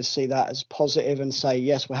 employers see that as positive and say,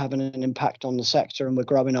 yes, we're having an impact on the sector and we're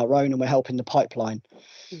growing our own and we're helping the pipeline.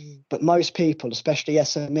 But most people, especially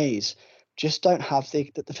SMEs, just don't have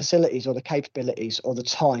the facilities or the capabilities or the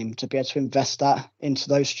time to be able to invest that into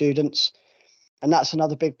those students. And that's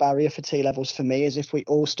another big barrier for T-levels for me, is if we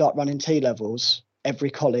all start running T-levels, every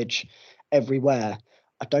college, everywhere,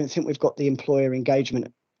 I don't think we've got the employer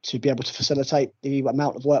engagement to be able to facilitate the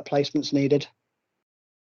amount of work placements needed.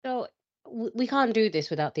 So we can't do this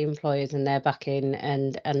without the employers and their backing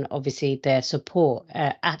and obviously their support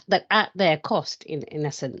at their cost in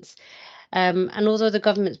essence. And although the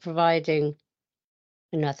government's providing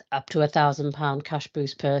up to £1,000 cash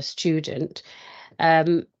boost per student,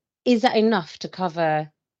 is that enough to cover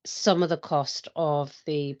some of the cost of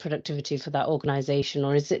the productivity for that organisation,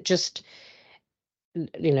 or is it just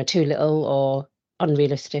too little or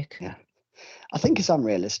unrealistic? Yeah. I think it's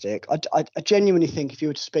unrealistic. I genuinely think if you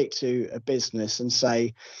were to speak to a business and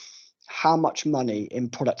say, how much money in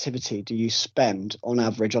productivity do you spend on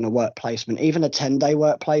average on a work placement, even a 10-day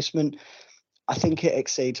work placement, I think it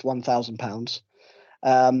exceeds £1,000.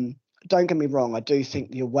 Don't get me wrong, I do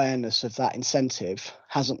think the awareness of that incentive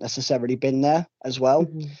hasn't necessarily been there as well.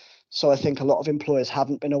 So I think a lot of employers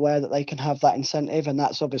haven't been aware that they can have that incentive, and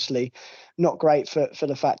that's obviously not great for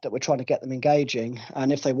the fact that we're trying to get them engaging.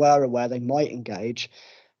 And if they were aware, they might engage.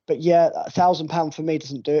 But yeah, £1,000 for me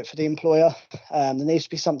doesn't do it for the employer. There needs to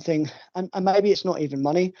be something, and maybe it's not even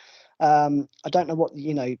money. I don't know what,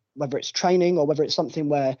 whether it's training or whether it's something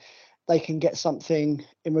where they can get something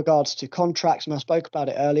in regards to contracts. And I spoke about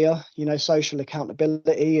it earlier, social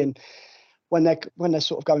accountability, and when they're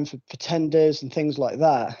sort of going for tenders and things like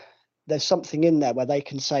that, there's something in there where they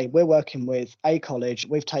can say, we're working with a college,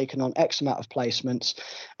 we've taken on X amount of placements,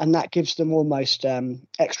 and that gives them almost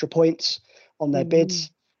extra points on their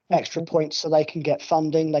bids. extra points so they can get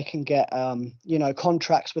funding, they can get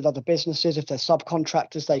contracts with other businesses. If they're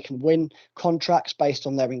subcontractors, they can win contracts based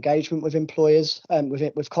on their engagement with employers,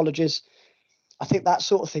 with colleges. I think that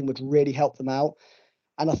sort of thing would really help them out.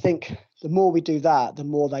 And I think the more we do that, the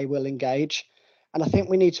more they will engage. And I think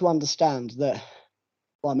we need to understand that,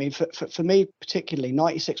 well, I mean, for me particularly,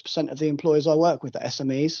 96% of the employers I work with are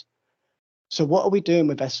SMEs. So what are we doing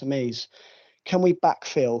with SMEs? Can we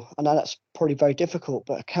backfill? I know that's probably very difficult,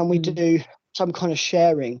 but can we do some kind of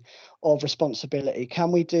sharing of responsibility?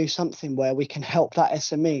 Can we do something where we can help that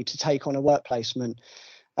SME to take on a work placement?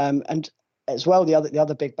 And as well, the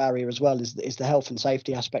other big barrier as well is the health and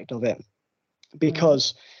safety aspect of it,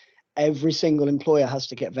 because every single employer has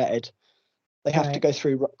to get vetted. They have to go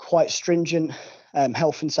through quite stringent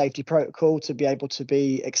health and safety protocol to be able to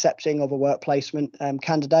be accepting of a work placement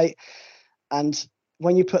candidate. And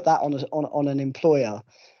when you put that on an employer,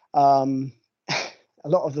 a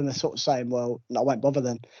lot of them are sort of saying, well, no, I won't bother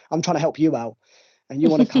then. I'm trying to help you out. And you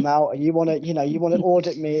want to come out and you want to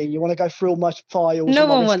audit me, and you want to go through all my files. No and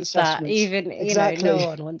my one risk wants that, assessments. even, Exactly. no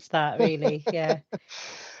one wants that, really. Yeah.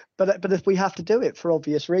 But if we have to do it for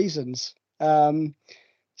obvious reasons.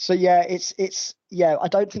 So yeah, I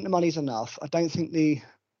don't think the money's enough. I don't think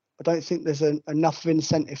there's enough of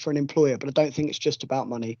incentive for an employer, but I don't think it's just about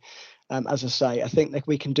money. As I say, I think that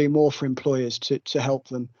we can do more for employers to help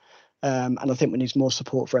them. And I think we need more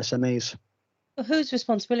support for SMEs. Whose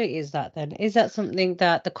responsibility is that then? Is that something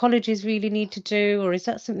that the colleges really need to do, or is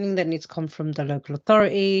that something that needs to come from the local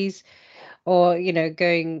authorities, or,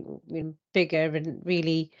 going bigger and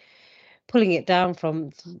really pulling it down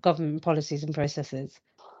from government policies and processes?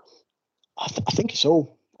 I think it's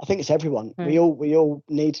all. I think it's everyone. Right. We all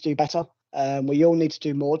need to do better. We all need to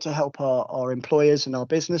do more to help our employers and our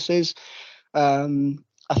businesses. I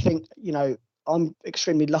think, I'm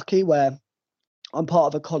extremely lucky where I'm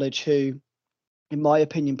part of a college who, in my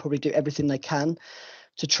opinion, probably do everything they can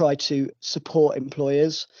to try to support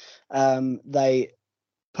employers. They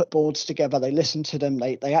put boards together, they listen to them,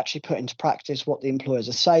 they actually put into practice what the employers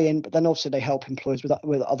are saying, but then also they help employers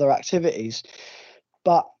with other activities.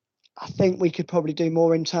 But I think we could probably do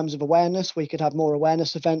more in terms of awareness. We could have more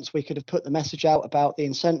awareness events. We could have put the message out about the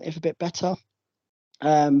incentive a bit better.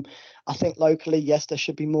 I think locally, yes, there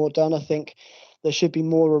should be more done. I think there should be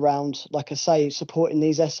more around, like I say, supporting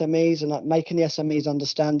these SMEs and making the SMEs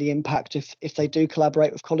understand the impact if they do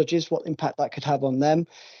collaborate with colleges, what impact that could have on them.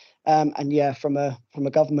 And yeah, from a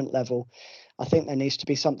government level, I think there needs to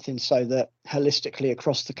be something so that holistically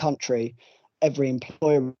across the country, every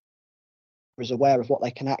employer is aware of what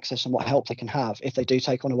they can access and what help they can have if they do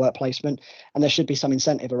take on a work placement. And there should be some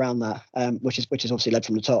incentive around that, which is obviously led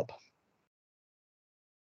from the top.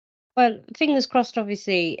 Well, fingers crossed,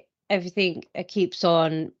 obviously, everything keeps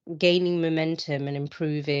on gaining momentum and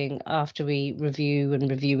improving after we review and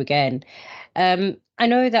review again. I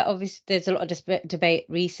know that obviously there's a lot of debate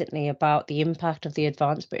recently about the impact of the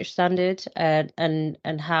Advanced British Standard and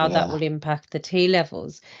how that will impact the T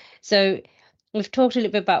levels. So we've talked a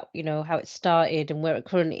little bit about, how it started and where it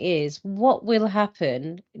currently is. What will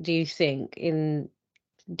happen, do you think, in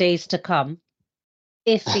days to come,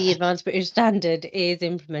 if the Advanced British Standard is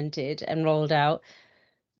implemented and rolled out?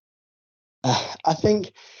 I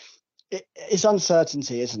think it's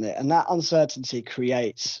uncertainty, isn't it? And that uncertainty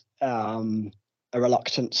creates a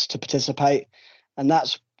reluctance to participate. And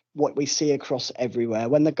that's what we see across everywhere.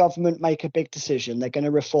 When the government make a big decision, they're going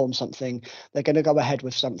to reform something, they're going to go ahead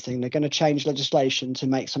with something, they're going to change legislation to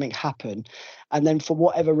make something happen. And then for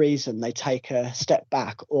whatever reason, they take a step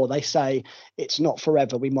back, or they say it's not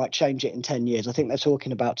forever, we might change it in 10 years. I think they're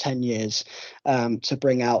talking about 10 years to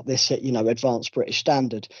bring out this, Advanced British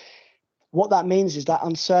Standard. What that means is that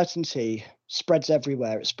uncertainty spreads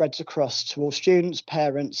everywhere. It spreads across to all students,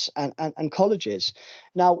 parents, and colleges.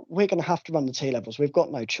 Now, we're going to have to run the T levels. We've got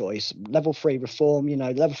no choice. Level 3 reform,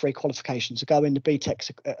 level 3 qualifications are going, the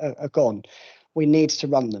BTECs are gone. We need to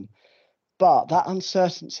run them. But that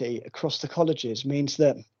uncertainty across the colleges means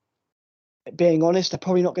that, being honest, they're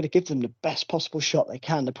probably not going to give them the best possible shot they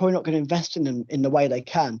can. They're probably not going to invest in them in the way they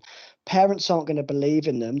can. Parents aren't going to believe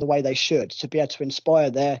in them the way they should to be able to inspire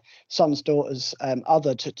their sons, daughters,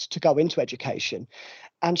 to go into education.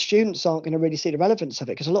 And students aren't going to really see the relevance of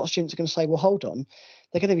it, because a lot of students are going to say, well, hold on,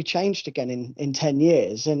 they're going to be changed again in 10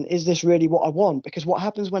 years. And is this really what I want? Because what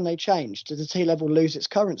happens when they change? Does the T level lose its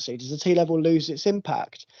currency? Does the T level lose its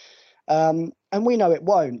impact? And we know it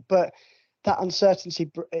won't, but that uncertainty,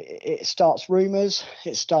 it starts rumours,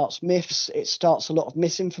 it starts myths, it starts a lot of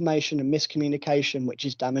misinformation and miscommunication, which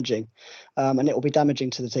is damaging. And it will be damaging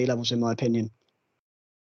to the T levels, in my opinion.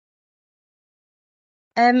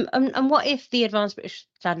 And what if the Advanced British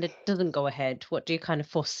Standard doesn't go ahead? What do you kind of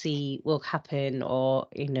foresee will happen or,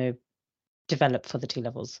 develop for the T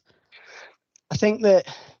levels? I think that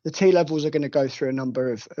the T levels are going to go through a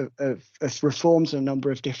number of reforms and a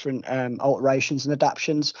number of different alterations and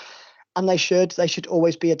adaptations. And they should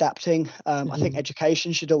always be adapting. I think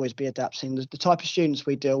education should always be adapting. The type of students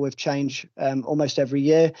we deal with change almost every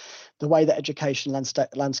year. The way that education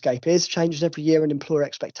landscape is changes every year, and employer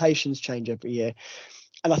expectations change every year.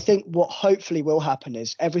 And I think what hopefully will happen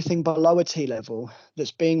is everything below a T level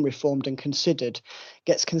that's being reformed and considered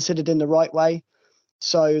gets considered in the right way,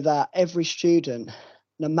 so that every student,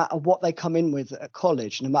 no matter what they come in with at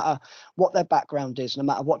college, no matter what their background is, no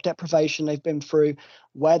matter what deprivation they've been through,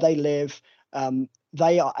 where they live,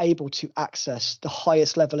 they are able to access the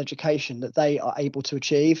highest level education that they are able to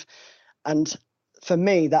achieve. And for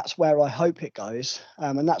me, that's where I hope it goes.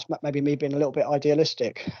 And that's maybe me being a little bit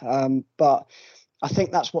idealistic. But I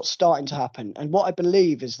think that's what's starting to happen. And what I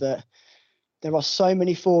believe is that there are so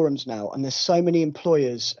many forums now, and there's so many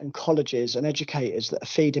employers and colleges and educators that are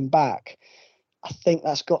feeding back. I think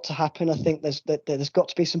that's got to happen. I think there's got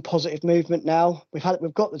to be some positive movement now.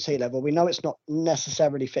 We've got the T level. We know it's not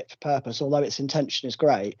necessarily fit for purpose, although its intention is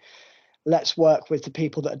great. Let's work with the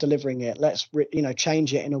people that are delivering it. Let's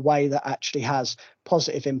change it in a way that actually has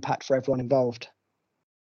positive impact for everyone involved.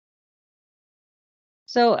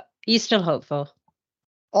 So you're still hopeful?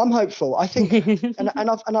 I'm hopeful. I think, and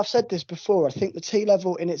I've said this before. I think the T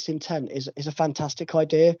level in its intent is a fantastic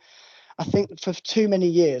idea. I think for too many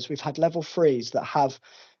years we've had level threes that have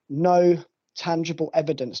no tangible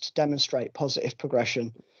evidence to demonstrate positive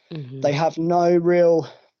progression. They have no real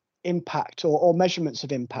impact or measurements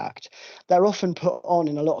of impact. They're often put on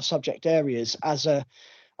in a lot of subject areas as a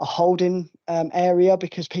holding area,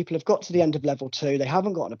 because people have got to the end of level two, they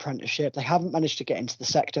haven't got an apprenticeship, they haven't managed to get into the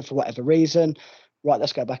sector for whatever reason. Right,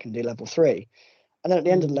 let's go back and do level three. And then at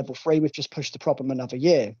the end of level three, we've just pushed the problem another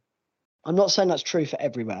year. I'm not saying that's true for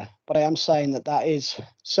everywhere, but I am saying that is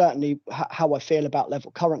certainly how I feel about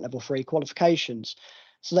current level three qualifications.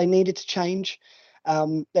 So they needed to change.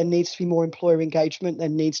 There needs to be more employer engagement. There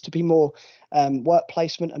needs to be more work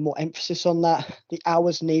placement and more emphasis on that. The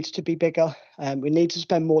hours need to be bigger. We need to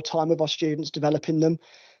spend more time with our students, developing them.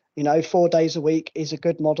 4 days a week is a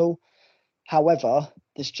good model. However,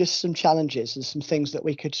 there's just some challenges and some things that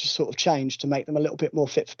we could just sort of change to make them a little bit more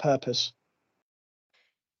fit for purpose.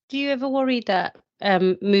 Do you ever worry that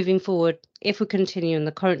moving forward, if we continue in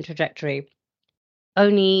the current trajectory,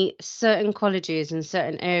 only certain colleges in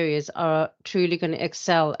certain areas are truly going to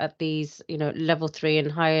excel at these, level three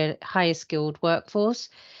and higher skilled workforce?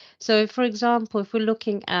 So, for example, if we're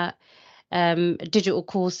looking at digital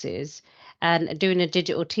courses and doing a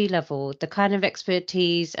digital T level, the kind of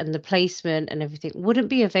expertise and the placement and everything wouldn't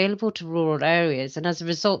be available to rural areas, and as a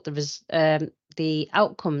result, the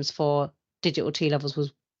outcomes for digital T levels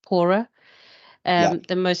was poorer than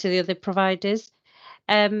most of the other providers.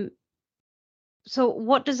 So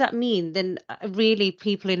what does that mean then? Really,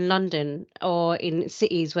 people in London or in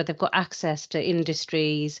cities where they've got access to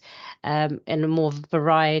industries and a more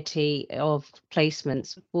variety of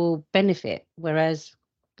placements will benefit, whereas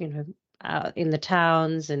in the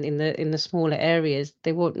towns and in the smaller areas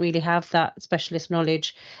they won't really have that specialist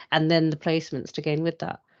knowledge and then the placements to gain with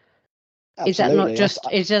that. Absolutely.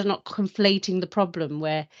 Is that not conflating the problem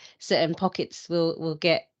where certain pockets will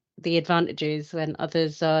get the advantages when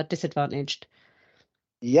others are disadvantaged?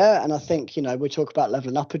 Yeah, and I think we talk about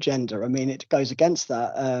leveling up agenda. I mean, it goes against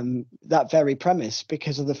that very premise,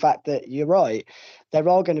 because of the fact that you're right. There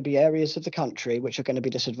are going to be areas of the country which are going to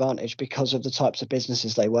be disadvantaged because of the types of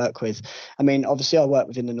businesses they work with. I mean, obviously, I work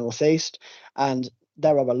within the Northeast, and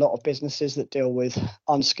there are a lot of businesses that deal with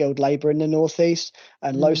unskilled labour in the Northeast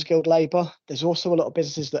and low skilled labour. There's also a lot of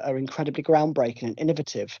businesses that are incredibly groundbreaking and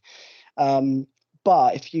innovative.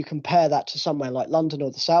 But if you compare that to somewhere like London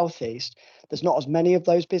or the Southeast, there's not as many of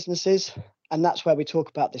those businesses. And that's where we talk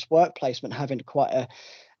about this work placement having quite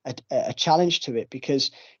a challenge to it,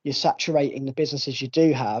 because you're saturating the businesses you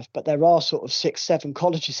do have. But there are sort of 6-7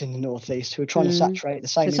 colleges in the Northeast who are trying to saturate the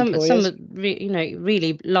same employers. Some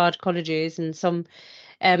really large colleges, and some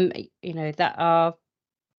that are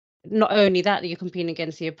not only that you're competing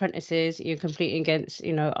against the apprentices, you're competing against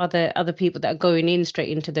other people that are going in straight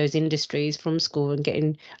into those industries from school and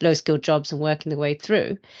getting low skilled jobs and working their way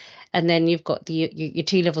through, and then you've got your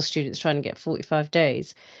T level students trying to get 45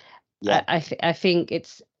 days. Yeah. I think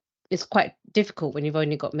it's quite difficult when you've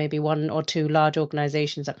only got maybe one or two large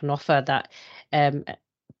organizations that can offer that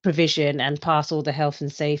provision and pass all the health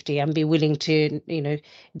and safety and be willing to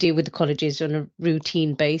deal with the colleges on a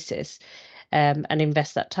routine basis and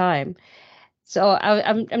invest that time. So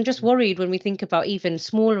I'm just worried when we think about even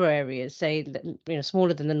smaller areas, say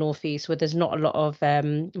smaller than the Northeast, where there's not a lot of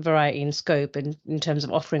variety and scope in terms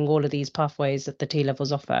of offering all of these pathways that the T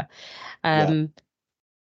levels offer. Yeah.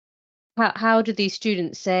 How do these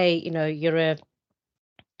students say, you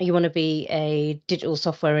want to be a digital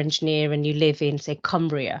software engineer and you live in, say,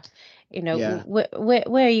 Cumbria? Yeah.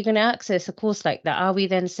 Where are you going to access a course like that? Are we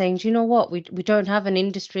then saying, do you know what, we don't have an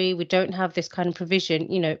industry, we don't have this kind of provision,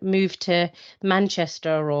 move to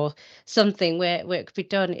Manchester or something where it could be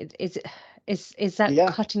done? Is that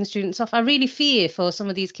Yeah. cutting students off? I really fear for some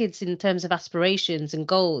of these kids in terms of aspirations and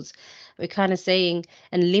goals. We're kind of saying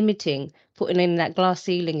and limiting, putting in that glass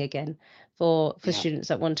ceiling again for Yeah. students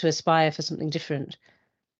that want to aspire for something different.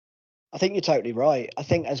 I think you're totally right. I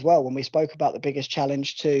think as well, when we spoke about the biggest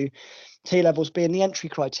challenge to T levels being the entry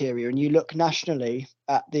criteria, and you look nationally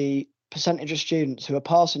at the percentage of students who are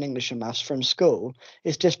passing English and maths from school,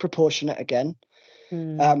 is disproportionate again.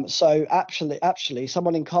 So actually,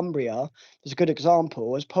 someone in Cumbria is a good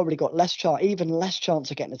example, has probably got even less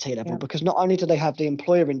chance of getting a T level, because not only do they have the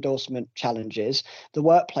employer endorsement challenges, the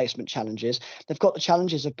work placement challenges, they've got the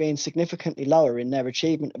challenges of being significantly lower in their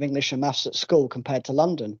achievement of English and maths at school compared to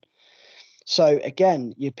London. So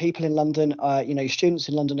again, your people in London, your students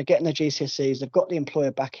in London are getting their GCSEs, they've got the employer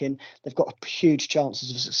backing, they've got huge chances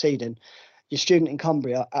of succeeding. Your student in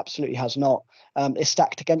Cumbria absolutely has not. It's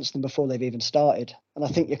stacked against them before they've even started. And I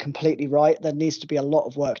think you're completely right. There needs to be a lot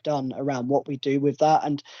of work done around what we do with that.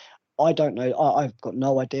 And I don't know. I've got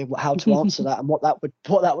no idea how to answer that and what that would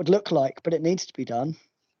look like, but it needs to be done.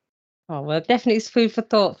 Oh, well, definitely it's food for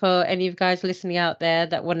thought for any of you guys listening out there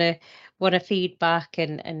that want to feedback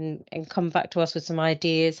and come back to us with some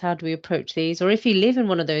ideas. How do we approach these? Or if you live in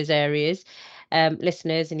one of those areas,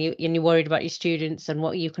 listeners, and you're worried about your students and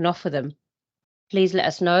what you can offer them, please let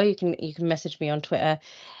us know. You can message me on Twitter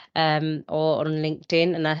or on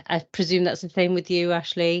LinkedIn. And I presume that's the same with you,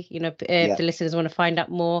 Ashley. If the listeners want to find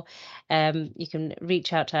out more, you can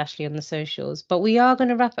reach out to Ashley on the socials. But we are going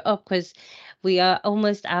to wrap it up because we are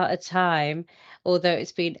almost out of time, although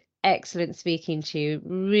it's been excellent speaking to you.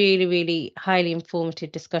 Really, really highly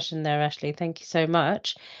informative discussion there, Ashley. Thank you so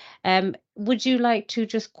much. Would you like to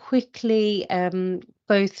just quickly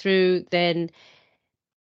go through then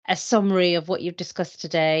a summary of what you've discussed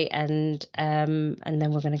today, and then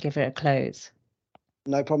we're going to give it a close.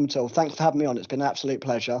 No problem at all. Thanks for having me on. It's been an absolute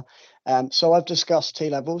pleasure. So I've discussed T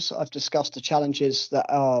levels. I've discussed the challenges that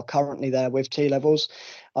are currently there with T levels.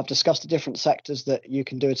 I've discussed the different sectors that you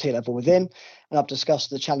can do a T level within, and I've discussed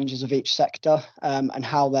the challenges of each sector and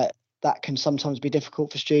how that can sometimes be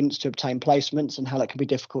difficult for students to obtain placements and how that can be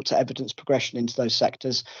difficult to evidence progression into those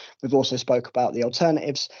sectors. We've also spoke about the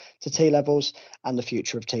alternatives to T levels and the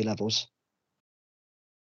future of T levels.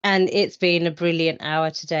 And it's been a brilliant hour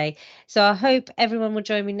today. So I hope everyone will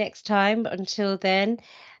join me next time. But until then,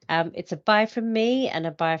 it's a bye from me and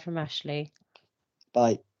a bye from Ashley.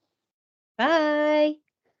 Bye. Bye.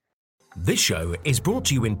 This show is brought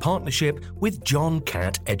to you in partnership with John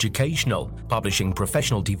Catt Educational, publishing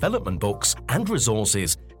professional development books and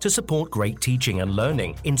resources to support great teaching and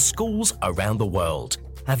learning in schools around the world.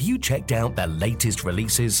 Have you checked out their latest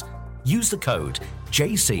releases? Use the code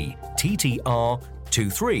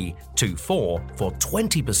JCTTR2324 for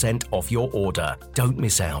 20% off your order. Don't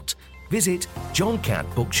miss out. Visit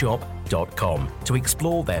johncattbookshop.com to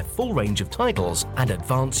explore their full range of titles and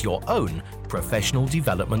advance your own professional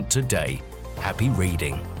development today. Happy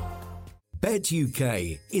reading.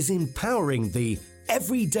 BetUK is empowering the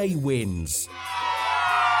everyday wins,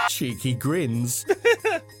 cheeky grins,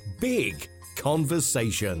 big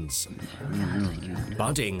conversations,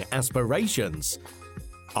 budding aspirations.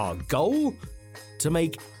 Our goal? To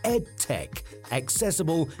make EdTech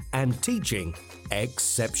accessible and teaching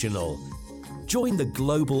exceptional. Join the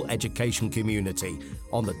global education community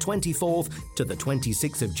on the 24th to the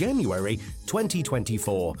 26th of January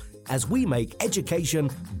 2024 as we make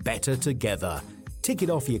education better together. Tick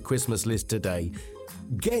it off your Christmas list today.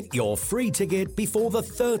 Get your free ticket before the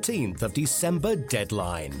 13th of December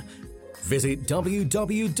deadline. Visit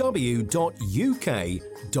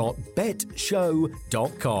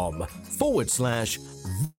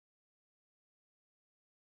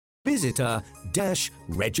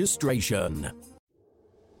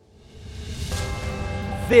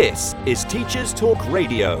This is Teachers Talk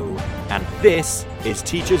Radio, and this is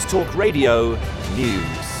Teachers Talk Radio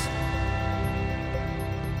News.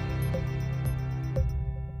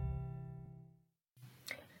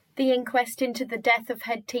 The inquest into the death of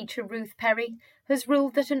head teacher Ruth Perry has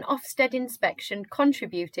ruled that an Ofsted inspection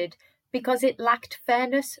contributed because it lacked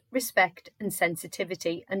fairness, respect and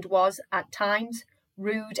sensitivity and was, at times,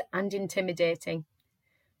 rude and intimidating.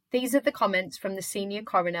 These are the comments from the senior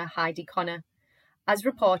coroner Heidi Connor, as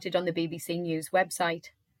reported on the BBC News website.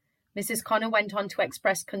 Mrs. Connor went on to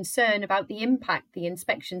express concern about the impact the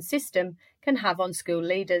inspection system can have on school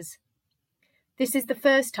leaders. This is the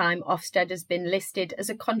first time Ofsted has been listed as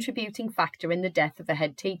a contributing factor in the death of a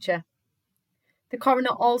head teacher. The coroner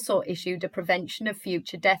also issued a prevention of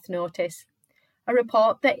future death notice, a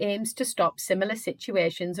report that aims to stop similar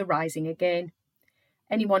situations arising again.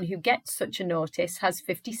 Anyone who gets such a notice has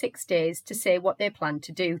 56 days to say what they plan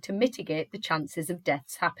to do to mitigate the chances of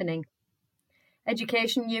deaths happening.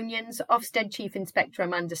 Education unions, Ofsted Chief Inspector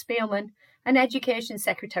Amanda Spielman and Education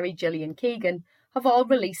Secretary Gillian Keegan have all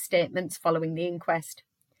released statements following the inquest.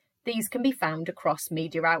 These can be found across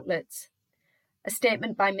media outlets. A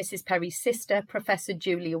statement by Mrs. Perry's sister, Professor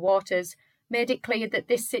Julia Waters, made it clear that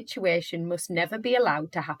this situation must never be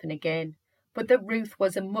allowed to happen again, but that Ruth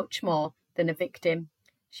was a much more than a victim.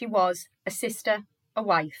 She was a sister, a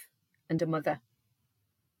wife, and a mother.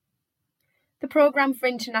 The Programme for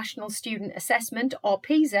International Student Assessment, or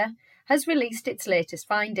PISA, has released its latest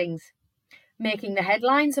findings. Making the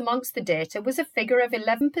headlines amongst the data was a figure of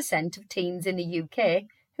 11% of teens in the UK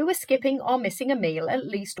who were skipping or missing a meal at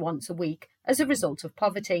least once a week as a result of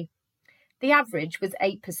poverty. The average was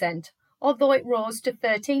 8%, although it rose to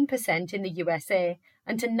 13% in the USA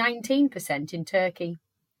and to 19% in Turkey.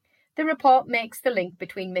 The report makes the link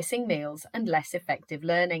between missing meals and less effective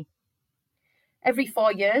learning. Every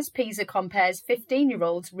 4 years, PISA compares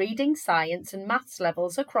 15-year-olds' reading, science and maths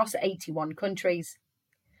levels across 81 countries.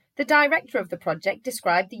 The director of the project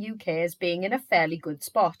described the UK as being in a fairly good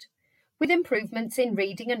spot, with improvements in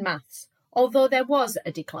reading and maths, although there was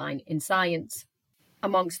a decline in science.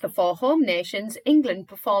 Amongst the 4 home nations, England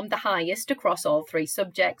performed the highest across all 3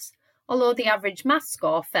 subjects, although the average maths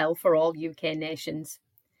score fell for all UK nations.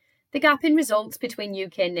 The gap in results between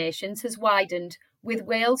UK nations has widened, with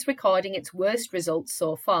Wales recording its worst results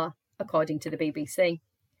so far, according to the BBC.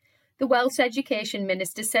 The Welsh Education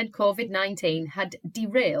Minister said COVID-19 had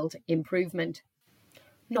derailed improvement.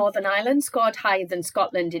 Northern Ireland scored higher than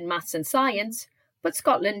Scotland in maths and science, but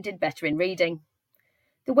Scotland did better in reading.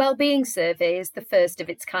 The Wellbeing Survey is the first of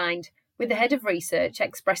its kind, with the head of research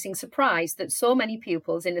expressing surprise that so many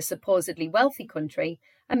pupils in a supposedly wealthy country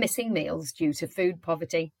are missing meals due to food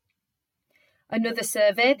poverty. Another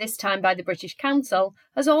survey, this time by the British Council,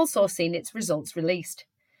 has also seen its results released.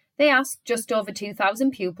 They asked just over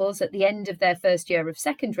 2,000 pupils at the end of their first year of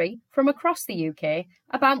secondary from across the UK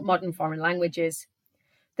about modern foreign languages.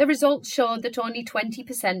 The results showed that only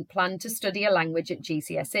 20% planned to study a language at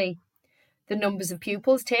GCSE. The numbers of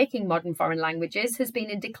pupils taking modern foreign languages has been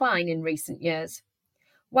in decline in recent years.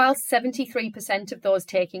 Whilst 73% of those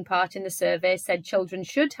taking part in the survey said children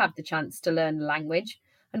should have the chance to learn a language,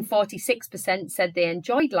 and 46% said they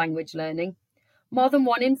enjoyed language learning, more than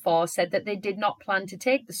 1 in 4 said that they did not plan to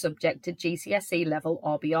take the subject at GCSE level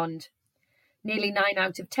or beyond. Nearly 9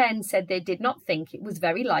 out of 10 said they did not think it was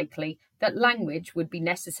very likely that language would be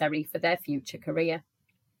necessary for their future career.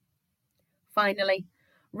 Finally,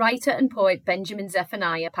 writer and poet Benjamin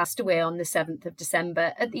Zephaniah passed away on the 7th of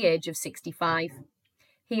December at the age of 65.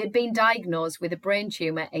 He had been diagnosed with a brain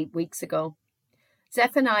tumour 8 weeks ago.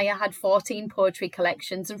 Zephaniah had 14 poetry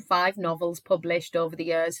collections and 5 novels published over the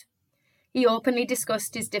years. He openly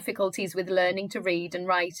discussed his difficulties with learning to read and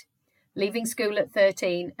write, leaving school at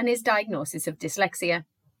 13 and his diagnosis of dyslexia.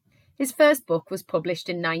 His first book was published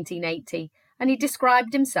in 1980, and he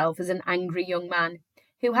described himself as an angry young man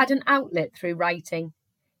who had an outlet through writing.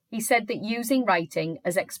 He said that using writing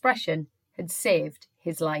as expression had saved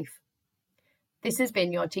his life. This has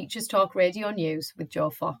been your Teachers Talk Radio News with Jo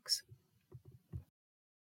Fox.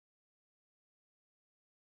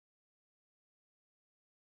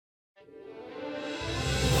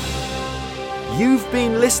 You've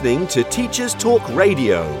been listening to Teachers Talk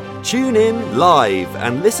Radio. Tune in live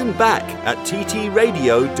and listen back at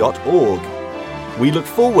ttradio.org. We look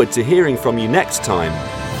forward to hearing from you next time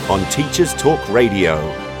on Teachers Talk Radio.